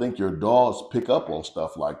I think your dogs pick up on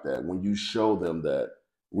stuff like that when you show them that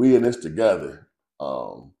we in this together.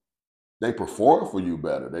 Um, they perform for you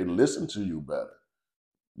better. They listen to you better.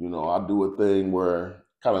 I do a thing where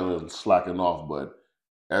kind of slacking off, but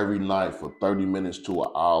every night for 30 minutes to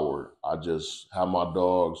an hour, I just have my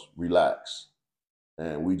dogs relax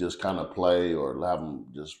and we just kind of play or have them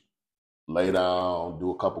just lay down,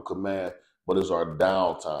 do a couple commands. But it's our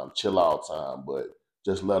downtime, chill out time. But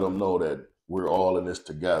just let them know that we're all in this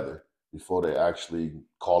together before they actually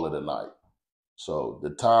call it a night. So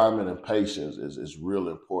the time and the patience is real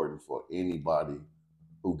important for anybody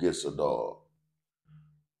who gets a dog.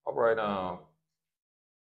 All right.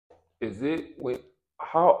 Is it with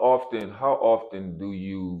how often do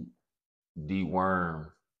you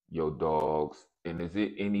deworm your dogs, and is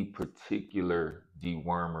it any particular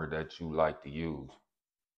dewormer that you like to use?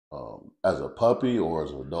 As a puppy or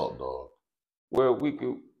as an adult dog. Well,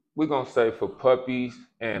 we're gonna say for puppies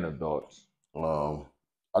and adults. Um,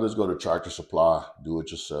 I just go to Tractor Supply, do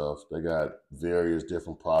it yourself. They got various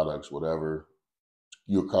different products, whatever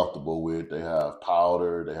you're comfortable with. They have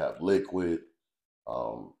powder, they have liquid.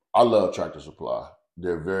 I love Tractor Supply.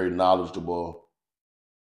 They're very knowledgeable.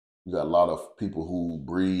 You got a lot of people who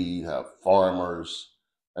breed, have farmers,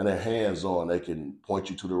 and they're hands on. They can point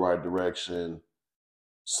you to the right direction,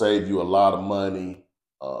 save you a lot of money.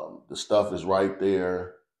 The stuff is right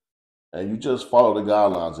there. And you just follow the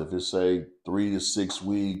guidelines. If it's say 3 to 6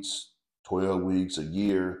 weeks, 12 weeks, a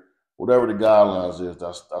year, whatever the guidelines is,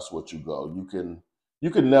 that's what you go. You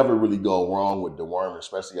can never really go wrong with deworming,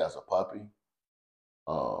 especially as a puppy.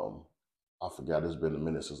 Um, I forgot. It's been a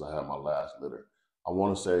minute since I had my last litter. I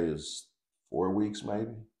want to say it's 4 weeks,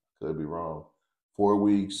 maybe. Could be wrong. 4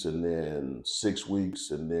 weeks, and then 6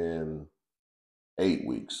 weeks, and then 8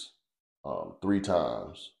 weeks. 3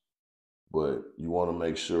 times. But you want to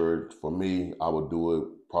make sure, for me, I would do it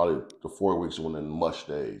probably the 4 weeks when in mush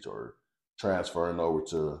stage or transferring over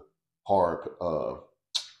to hard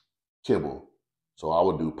kibble. So I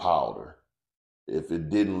would do powder. If it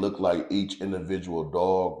didn't look like each individual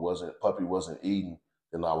puppy wasn't eating,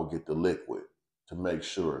 then I would get the liquid to make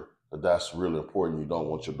sure that that's really important. You don't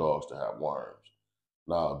want your dogs to have worms.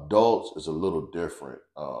 Now, adults is a little different.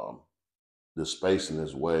 The spacing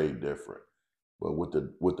is way different. But with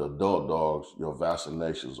the adult dogs, your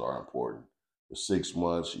vaccinations are important. The 6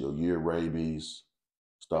 months, your year rabies,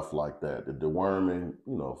 stuff like that. The deworming,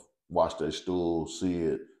 watch their stool, see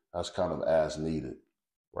it. That's kind of as needed.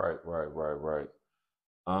 Right, right, right, right.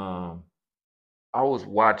 Um,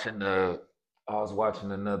 I was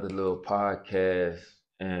watching another little podcast,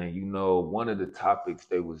 and one of the topics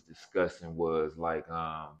they was discussing was like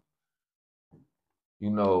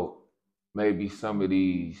you know, maybe some of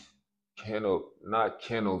these not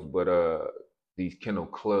kennels, but these kennel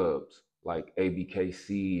clubs like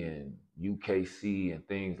ABKC and UKC and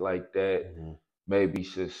things like that Hmm. maybe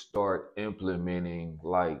should start implementing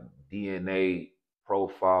like DNA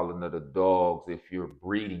profiling of the dogs if you're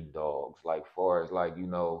breeding dogs. Like far as like,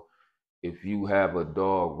 if you have a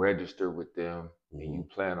dog registered with them and Hmm. you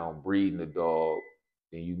plan on breeding the dog,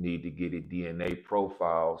 then you need to get a DNA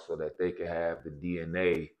profile so that they can have the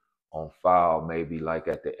DNA on file, maybe like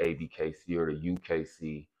at the ABKC or the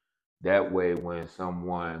UKC. That way, when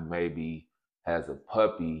someone maybe has a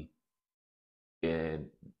puppy and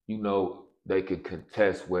they could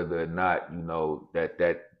contest whether or not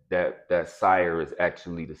that sire is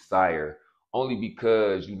actually the sire, only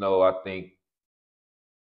because I think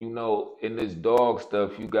in this dog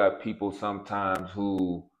stuff, you got people sometimes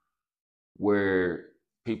where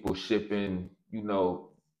people shipping,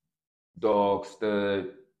 dog stud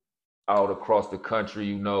out across the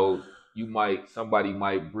country, somebody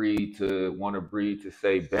might want to breed to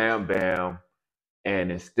say Bam Bam,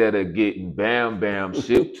 and instead of getting Bam Bam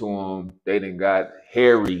shipped to them, they done got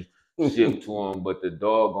Harry shipped to them, but the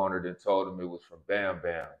dog owner then told them it was from Bam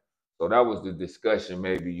Bam. So that was the discussion.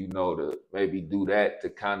 Maybe to maybe do that to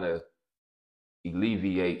kind of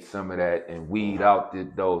alleviate some of that and weed out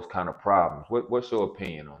those kind of problems. What's your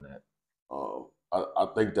opinion on that? I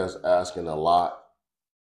think that's asking a lot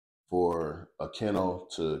for a kennel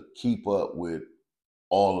to keep up with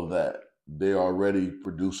all of that. They're already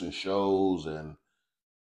producing shows and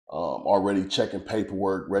already checking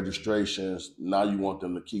paperwork, registrations. Now you want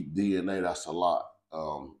them to keep DNA. That's a lot.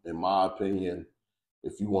 In my opinion,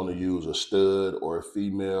 if you want to use a stud or a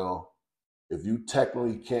female, if you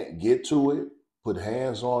technically can't get to it, put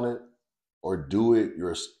hands on it, or do it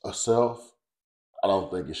yourself, I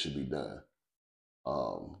don't think it should be done.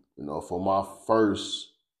 For my first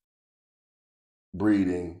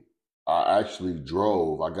breeding, I actually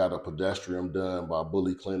drove. I got a pedestrian done by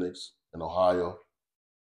Bully Clinics in Ohio.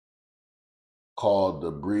 Called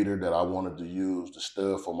the breeder that I wanted to use, the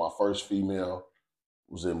stud for my first female,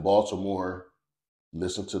 was in Baltimore.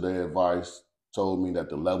 Listened to their advice, told me that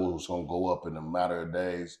the level was going to go up in a matter of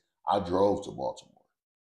days. I drove to Baltimore.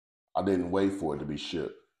 I didn't wait for it to be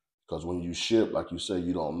shipped because when you ship, like you say,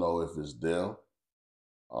 you don't know if it's them.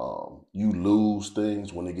 You lose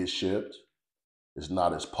things when it gets shipped. It's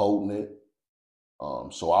not as potent.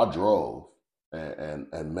 So I drove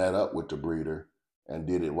and met up with the breeder and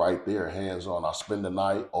did it right there, hands on. I spent the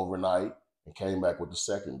night overnight and came back with the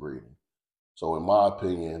second breeding. So in my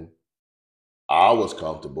opinion, I was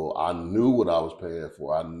comfortable. I knew what I was paying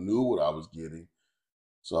for. I knew what I was getting.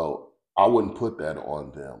 So I wouldn't put that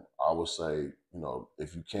on them. I would say,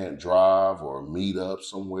 if you can't drive or meet up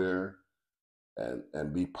somewhere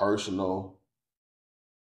and be personal,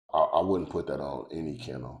 I wouldn't put that on any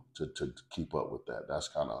kennel to keep up with that. That's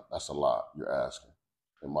a lot you're asking,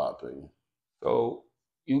 in my opinion. So,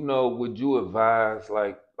 would you advise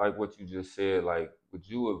like what you just said, like would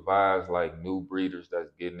you advise like new breeders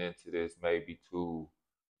that's getting into this maybe to,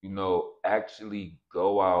 actually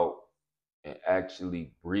go out and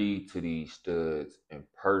actually breed to these studs in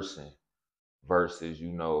person versus,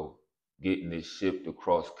 getting it shipped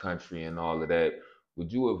across country and all of that?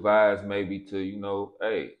 Would you advise maybe to,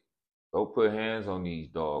 hey, go put hands on these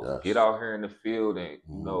dogs. Get Yes. out here in the field and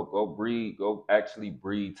go breed. Go actually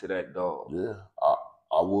breed to that dog. Yeah, I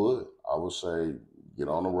would. I would say get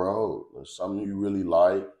on the road. If something you really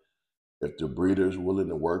like, if the breeder's willing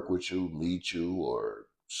to work with you, meet you, or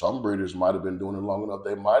some breeders might have been doing it long enough,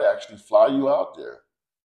 they might actually fly you out there.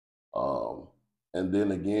 Um, and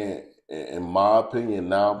then again, in my opinion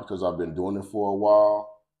now, because I've been doing it for a while,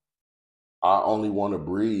 I only want to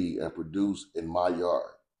breed and produce in my yard.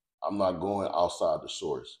 I'm not going outside the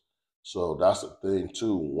source. So that's the thing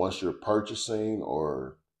too. Once you're purchasing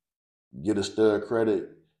or get a stud credit,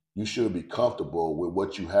 you should be comfortable with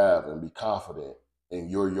what you have and be confident in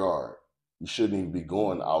your yard. You shouldn't even be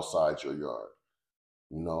going outside your yard.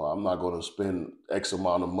 I'm not going to spend X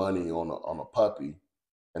amount of money on a puppy,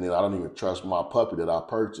 and then I don't even trust my puppy that I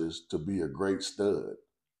purchased to be a great stud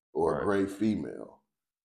or a Right. great female.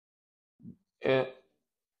 And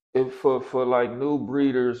if for like new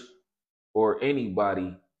breeders or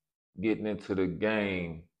anybody getting into the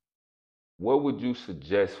game, what would you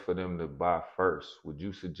suggest for them to buy first? Would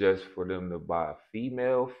you suggest for them to buy a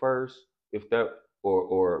female first, if that,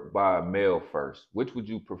 or buy a male first? Which would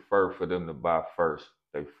you prefer for them to buy first,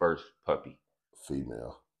 their first puppy?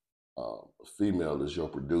 Female. Female is your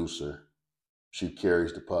producer. She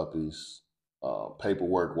carries the puppies.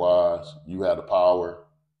 Paperwork wise, you have the power.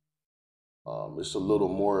 It's a little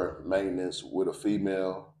more maintenance with a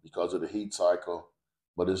female because of the heat cycle,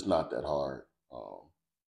 but it's not that hard.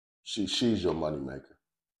 She's your moneymaker.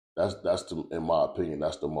 In my opinion,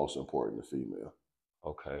 that's the most important. The female.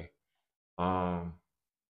 Okay. Um,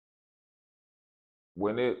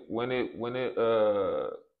 when it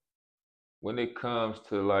comes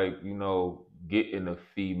to like getting a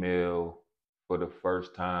female for the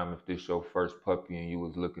first time, if this your first puppy and you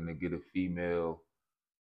was looking to get a female,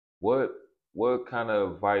 what what kind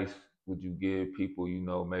of advice would you give people,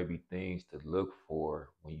 maybe things to look for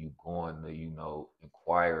when you going to,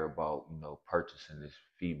 inquire about, purchasing this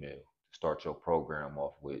female to start your program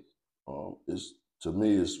off with? It's to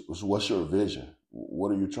me, it's what's your vision?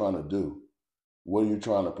 What are you trying to do? What are you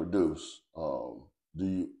trying to produce? Do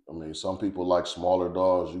you? I mean, some people like smaller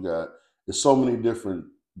dogs. There's so many different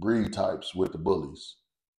breed types with the bullies.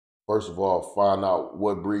 First of all, find out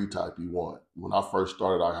what breed type you want. When I first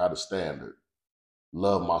started, I had a standard.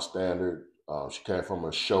 Love my standard. She came from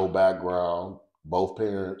a show background. Both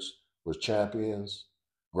parents was champions,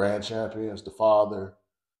 grand champions. The father,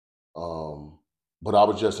 but I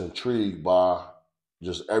was just intrigued by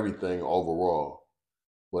just everything overall.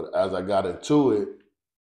 But as I got into it,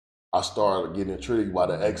 I started getting intrigued by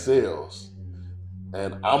the XLs.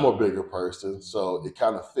 And I'm a bigger person, so it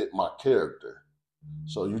kind of fit my character.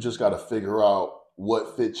 So you just got to figure out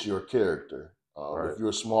what fits your character. Right, If you're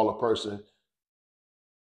a smaller person,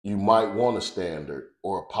 you might want a standard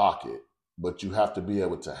or a pocket, but you have to be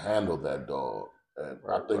able to handle that dog. And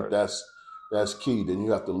I right, think right, that's key. Then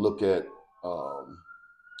you have to look at um,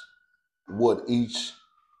 what each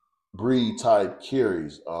breed type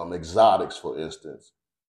carries. Exotics, for instance,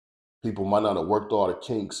 people might not have worked all the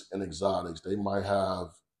kinks in exotics. They might have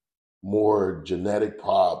more genetic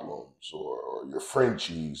problems, or your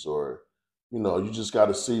Frenchies, or you just got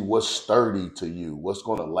to see what's sturdy to you, what's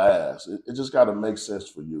going to last. It just got to make sense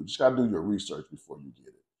for you. You just got to do your research before you get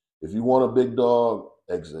it. If you want a big dog,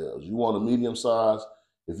 XLs. You want a medium size,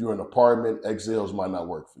 if you're in an apartment, XLs might not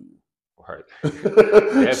work for right.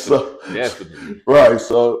 you. Definitely, So definitely. right,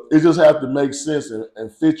 so it just have to make sense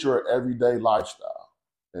and fit your everyday lifestyle.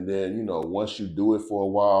 And then once you do it for a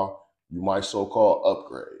while, you might so-called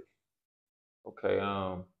upgrade. Okay,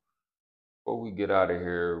 before we get out of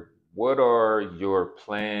here, what are your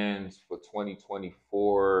plans for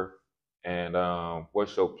 2024? And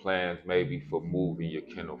what's your plans maybe for moving your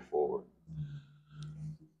kennel forward?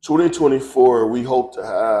 2024, we hope to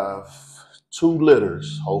have 2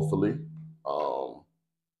 litters, hopefully. Um,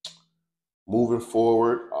 Moving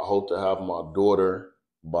forward, I hope to have my daughter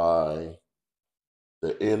by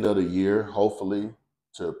the end of the year, hopefully,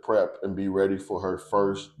 to prep and be ready for her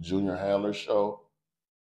first junior handler show.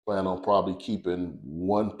 Plan on probably keeping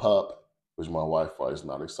one pup, which my wife is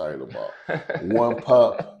not excited about, one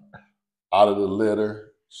pup out of the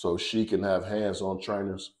litter so she can have hands-on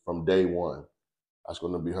trainers from day one. That's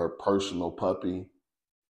going to be her personal puppy,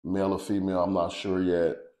 male or female, I'm not sure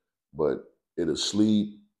yet, but it'll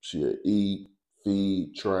sleep, she'll eat,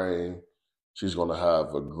 feed, train. She's going to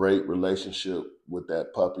have a great relationship with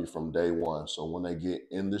that puppy from day one. So when they get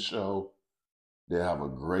in the show, they have a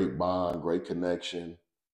great bond, great connection,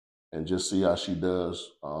 and just see how she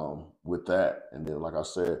does with that. And then, like I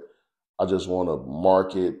said, I just want to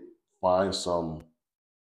market, find some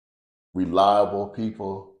reliable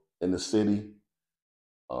people in the city.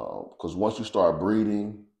 Because once you start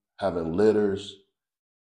breeding, having litters,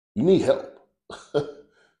 you need help.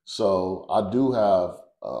 So I do have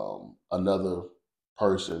another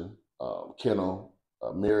person, Kennel,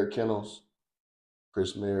 Merritt Kennels,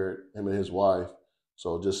 Chris Merritt, him and his wife.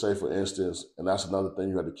 So just say, for instance, and that's another thing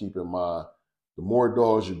you have to keep in mind, the more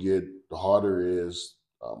dogs you get, the harder it is,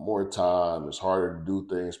 more time, it's harder to do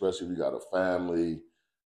things, especially if you got a family,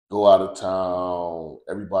 go out of town.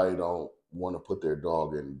 Everybody don't want to put their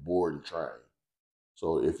dog in board and train.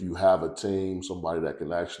 So if you have a team, somebody that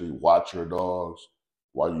can actually watch your dogs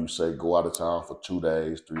while you say go out of town for 2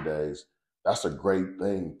 days, 3 days, that's a great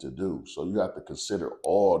thing to do. So you have to consider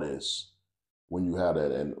all this when you have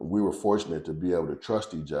that. And we were fortunate to be able to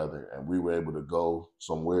trust each other, and we were able to go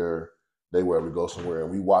somewhere, they were able to go somewhere,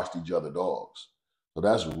 and we watched each other dogs. So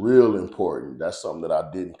that's real important. That's something that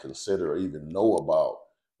I didn't consider or even know about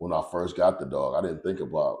when I first got the dog. I didn't think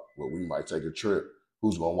about, well, we might take a trip.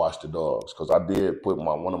 Who's gonna watch the dogs? Because I did put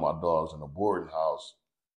one of my dogs in a boarding house,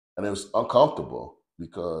 and it was uncomfortable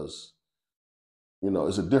because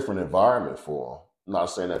it's a different environment for them. I'm not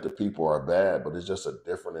saying that the people are bad, but it's just a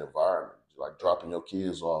different environment. It's like dropping your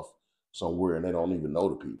kids off somewhere and they don't even know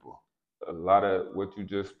the people. A lot of what you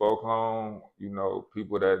just spoke on,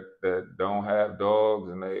 people that don't have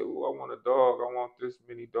dogs and they, oh, I want a dog, I want this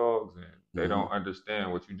many dogs, and they Hmm. don't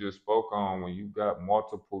understand what you just spoke on. When you got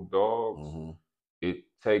multiple dogs, Hmm. it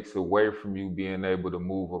takes away from you being able to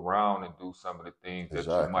move around and do some of the things that you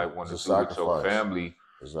Exactly. might want It's to a do with your sacrifice. family,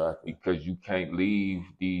 Exactly. because you can't leave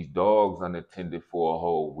these dogs unattended for a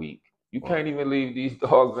whole week. You Right. can't even leave these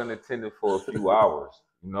dogs unattended for a few hours,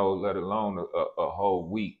 let alone a whole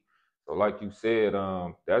week. So, like you said,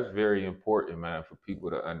 that's very important, man, for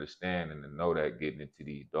people to understand and to know that getting into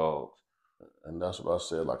these dogs. And that's what I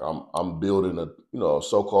said. Like I'm building a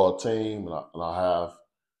so-called team, and I have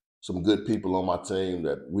some good people on my team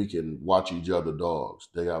that we can watch each other dogs.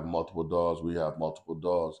 They have multiple dogs, we have multiple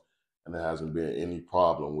dogs, and there hasn't been any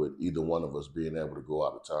problem with either one of us being able to go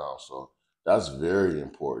out of town. So that's very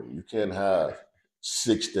important. You can't have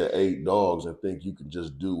 6 to 8 dogs and think you can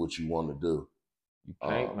just do what you want to do. You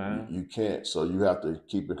can't, You, man. you can't. So you have to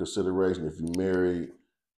keep in consideration if you're married.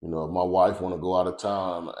 If my wife want to go out of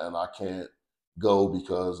town and I can't go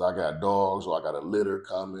because I got dogs or I got a litter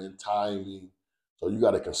coming, timing. So you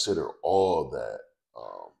got to consider all that,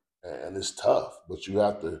 and it's tough. But you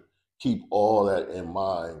have to keep all that in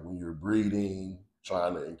mind when you're breeding,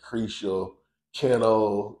 trying to increase your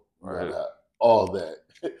kennel. You got to Right? have all that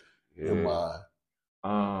in Yeah. mind.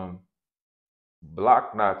 Um,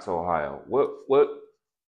 Block Knox, Ohio.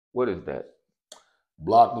 What is that?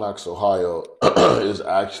 Block Knox, Ohio is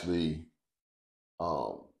actually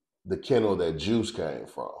um, the kennel that Juice came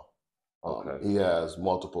from. Okay. He has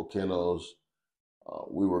multiple kennels.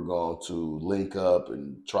 We were going to link up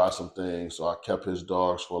and try some things, so I kept his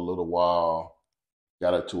dogs for a little while,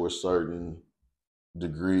 got it to a certain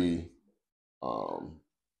degree. Um,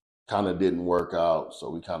 Kind of didn't work out, so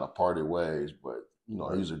we kind of parted ways. But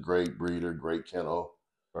Right. he's a great breeder, great kennel.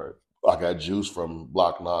 Right. I got Juice from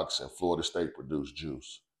Block Knox, and Florida State produced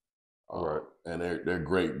Juice. Right. And they're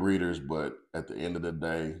great breeders, but at the end of the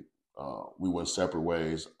day, we went separate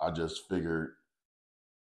ways. I just figured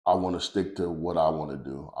I want to stick to what I want to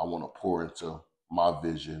do. I want to pour into my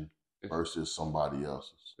vision It's versus somebody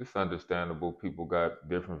else's. it's understandable. People got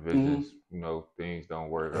different Hmm. visions. Things don't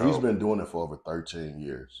work And he's out. been doing it for over 13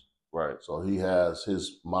 years. Right. So he has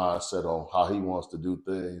his mindset on how he wants to do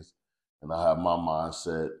things, and I have my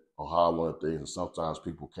mindset on how I want to things. And sometimes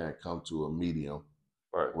people can't come to a medium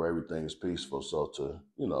Right. where everything is peaceful. So to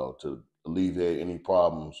alleviate any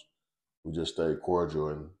problems, we just stay cordial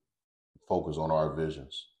and focus on our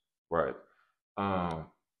visions. Right. Um,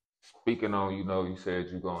 Speaking on, you said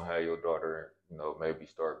you're gonna have your daughter, maybe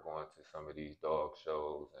start going to some of these dog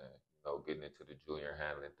shows and getting into the junior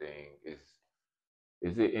handling thing.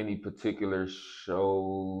 Is it any particular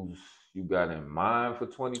shows you got in mind for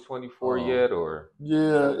 2024 Um, yet, or?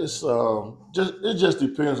 yeah, it's just it just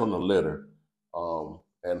depends on the litter,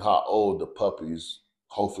 and how old the puppies.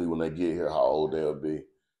 Hopefully, when they get here, how old they'll be,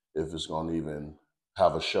 if it's gonna even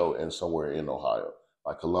have a show in somewhere in Ohio.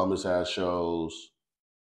 Like Columbus has shows.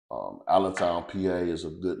 Allentown, PA is a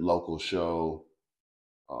good local show.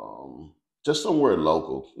 Um, just somewhere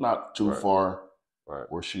local, not too Right. far, Right.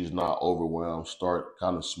 where she's not overwhelmed. Start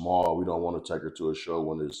kind of small. We don't want to take her to a show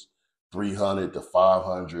when it's 300 to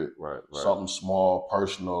 500. Right. Right. Something small,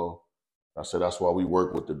 personal. I said that's why we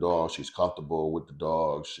work with the dog. She's comfortable with the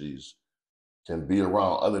dog. She's can be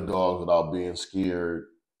around other dogs without being scared.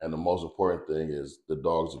 And the most important thing is the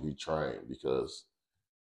dogs to be trained, because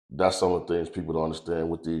that's some of the things people don't understand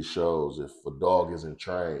with these shows. If a dog isn't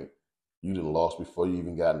trained, you done lost before you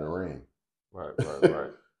even got in the ring. Right. Right.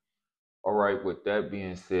 Right. All right. With that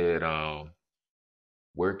being said,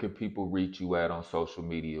 where can people reach you at on social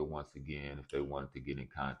media once again if they wanted to get in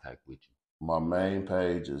contact with you? My main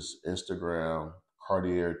page is Instagram,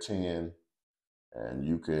 Cartier10, and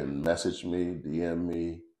you can message me, DM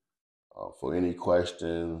me for any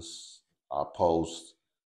questions. I post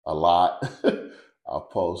a lot. I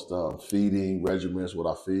post feeding regimens,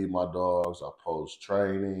 what I feed my dogs. I post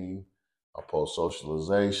training. I post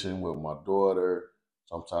socialization with my daughter.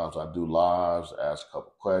 Sometimes I do lives, ask a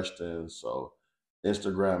couple questions. So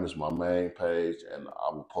Instagram is my main page, and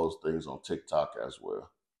I will post things on TikTok as well.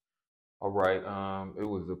 All right. It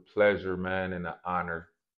was a pleasure, man, and an honor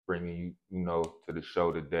bringing you, to the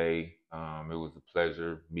show today. It was a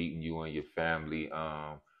pleasure meeting you and your family.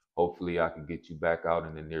 Hopefully, I can get you back out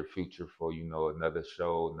in the near future for, another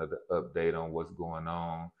show, another update on what's going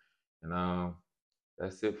on. And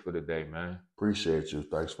that's it for today, man. Appreciate you.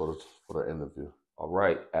 Thanks for the interview. All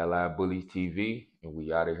right, Allied Bullies TV, and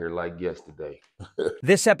we out of here like yesterday.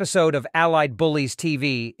 This episode of Allied Bullies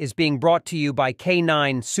TV is being brought to you by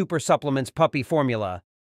K9 Super Supplements Puppy Formula.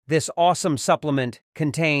 This awesome supplement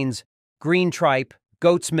contains green tripe,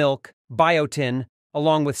 goat's milk, biotin,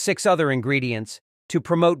 along with 6 other ingredients to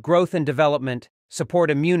promote growth and development, support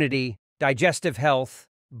immunity, digestive health,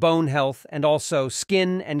 bone health, and also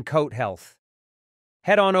skin and coat health.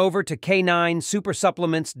 Head on over to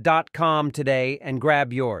K9supersupplements.com today and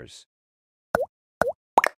grab yours.